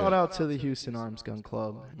show. Shout out to the Houston Arms Gun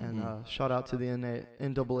Club and shout out to the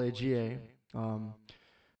NAAGA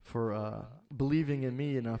for believing in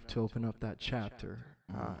me enough to open up that chapter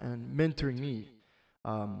and mentoring me.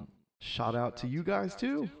 Shout out to you guys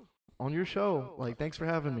too on your show. Like, thanks for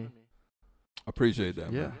having me. Appreciate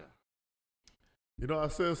that. Yeah. Man. You know, I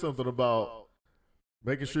said something about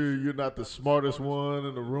making sure you're not the smartest one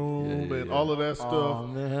in the room and all of that stuff. Oh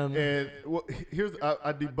man. And well, here's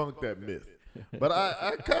I debunked that myth. But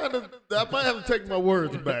I might have to take my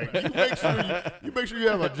words back. You make sure you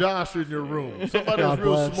have a Josh in your room. Somebody God that's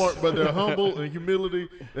real bless. smart, but they're humble and humility.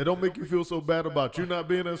 They don't make you feel so bad about you not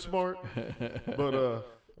being as smart. But man,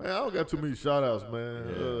 I don't got too many shout outs,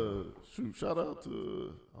 man. Shoot, shout out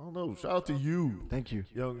to shout out to you. Thank you.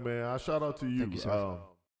 Young man. I shout out to you. Thank you, sir.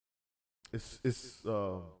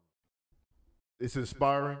 It's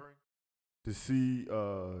inspiring to see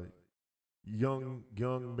young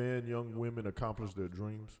men, young women accomplish their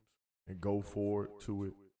dreams and go forward to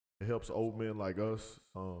it. It helps old men like us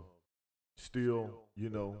still,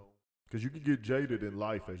 because you can get jaded in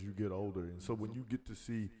life as you get older. And so when you get to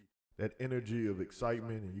see that energy of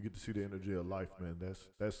excitement and you get to see the energy of life, man,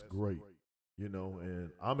 that's great,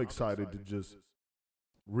 and I'm excited to just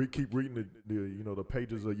keep reading the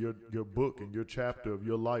pages of your book and your chapter of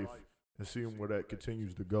your life and seeing where that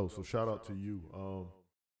continues to go. So shout out to you.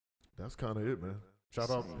 That's kind of it, man. Shout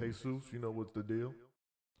out Jesus, what's the deal?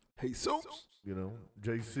 Jesus.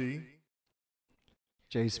 JC.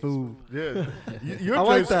 Jay Smooth. Yeah. You're I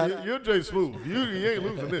like Jay, that. You're Jay Smooth. You ain't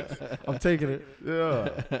losing this. I'm taking it.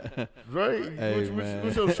 Yeah. Right? Hey,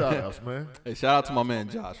 What's your shout outs, man? Hey, shout out to my man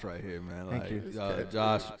Josh right here, man. Thank you.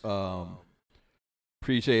 Josh.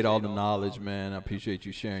 Appreciate all the knowledge, man. I appreciate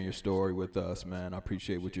you sharing your story with us, man. I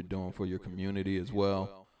appreciate what you're doing for your community as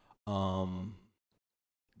well.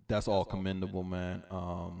 That's all commendable, man.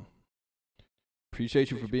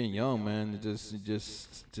 Appreciate you for being young, man.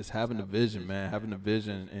 Just having the vision, man. Having the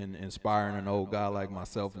vision and inspiring an old guy like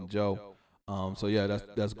myself and Joe. So yeah,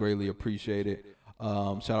 that's greatly appreciated.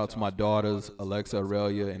 Shout out to my daughters, Alexa,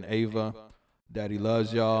 Aurelia, and Ava. Daddy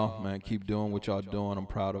loves y'all, man. Keep doing what y'all doing. I'm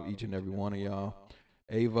proud of each and every one of y'all.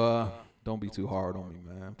 Ava, don't be too hard on me,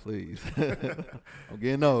 man, please. I'm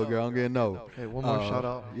getting old, girl. I'm getting old. Hey, one more shout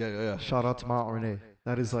out. Yeah. Shout out to my Aunt Renee.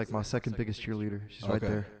 That is like my second biggest cheerleader. She's right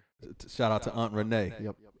there. Shout out to Aunt Renee.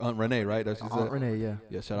 Yep. Aunt Renee, right? That's what you said? Aunt Renee, yeah.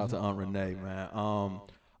 Yeah, shout out to Aunt Renee, man.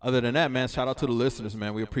 Other than that, man, shout out to the listeners,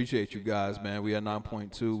 man. We appreciate you guys, man. We at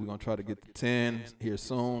 9.2. We're going to try to get to 10 here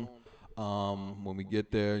soon. When we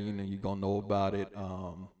get there, you're going to know about it.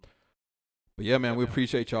 But yeah, man, we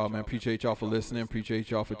appreciate y'all, man. Appreciate y'all for listening.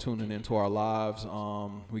 Appreciate y'all for tuning into our lives.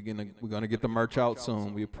 We're gonna get the merch out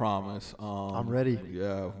soon. We promise. I'm ready.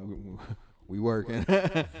 Yeah, we working.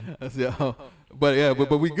 So,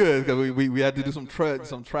 but we good because we had to do some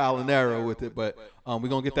trial and error with it. But we're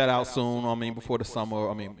gonna get that out soon. I mean, before the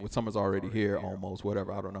summer. I mean, summer's already here almost.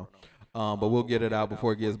 Whatever. I don't know. But we'll get it out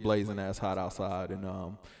before it gets blazing ass hot outside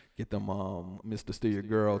and. Get them Mr. Steal Your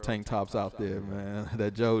Girl tank tops out there, man.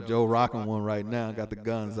 That Joe rocking one right now. Got the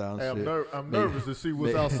guns out and shit. I'm nervous to see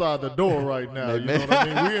what's outside the door right now. You know what I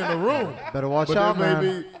mean? We in the room. Better watch out,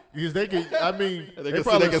 man. Because they can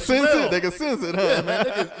sense it. They can sense it, huh? Yeah,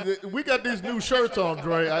 man. We got these new shirts on,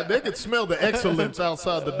 Dre. They can smell the excellence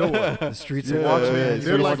outside the door. The streets are watching, man.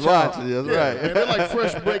 They're like watching. That's right. Man, they're like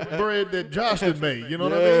fresh baked bread that Josh had made. You know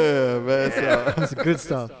what I mean? Yeah, man. So, That's good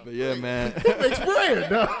stuff. but yeah, man. He makes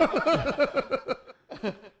bread.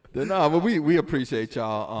 No, but we appreciate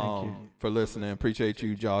y'all for listening. Appreciate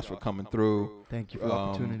you, Josh, for coming through. Thank you for the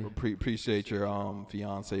opportunity. Appreciate your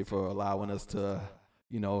fiance for allowing us to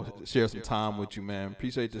share some time with you, man.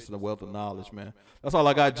 Appreciate just the wealth of knowledge, man. That's all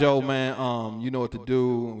I got, Joe, man. You know what to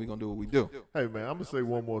do, and we're going to do what we do. Hey, man, I'm going to say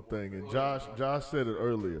one more thing. And Josh said it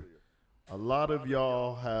earlier. A lot of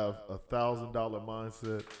y'all have a $1,000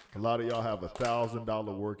 mindset. A lot of y'all have a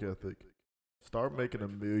 $1,000 work ethic. Start making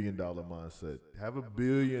 $1 million mindset. Have a $1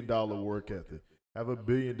 billion work ethic. Have a $1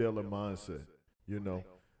 billion mindset.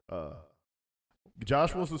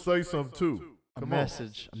 Josh wants to say something too. A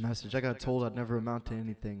message. I got told I'd never amount to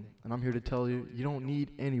anything, and I'm here to tell you, you don't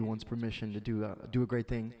need anyone's permission to do a great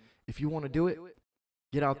thing. If you want to do it,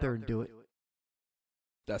 get out there and do it.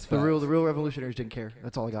 That's the real revolutionaries didn't care.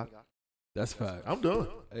 That's all I got. That's fact. I'm done.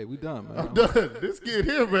 Hey, we done, man. I'm done. This kid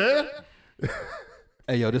here, man.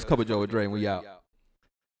 Hey, yo, this Cup of Joe with Dre, and we out.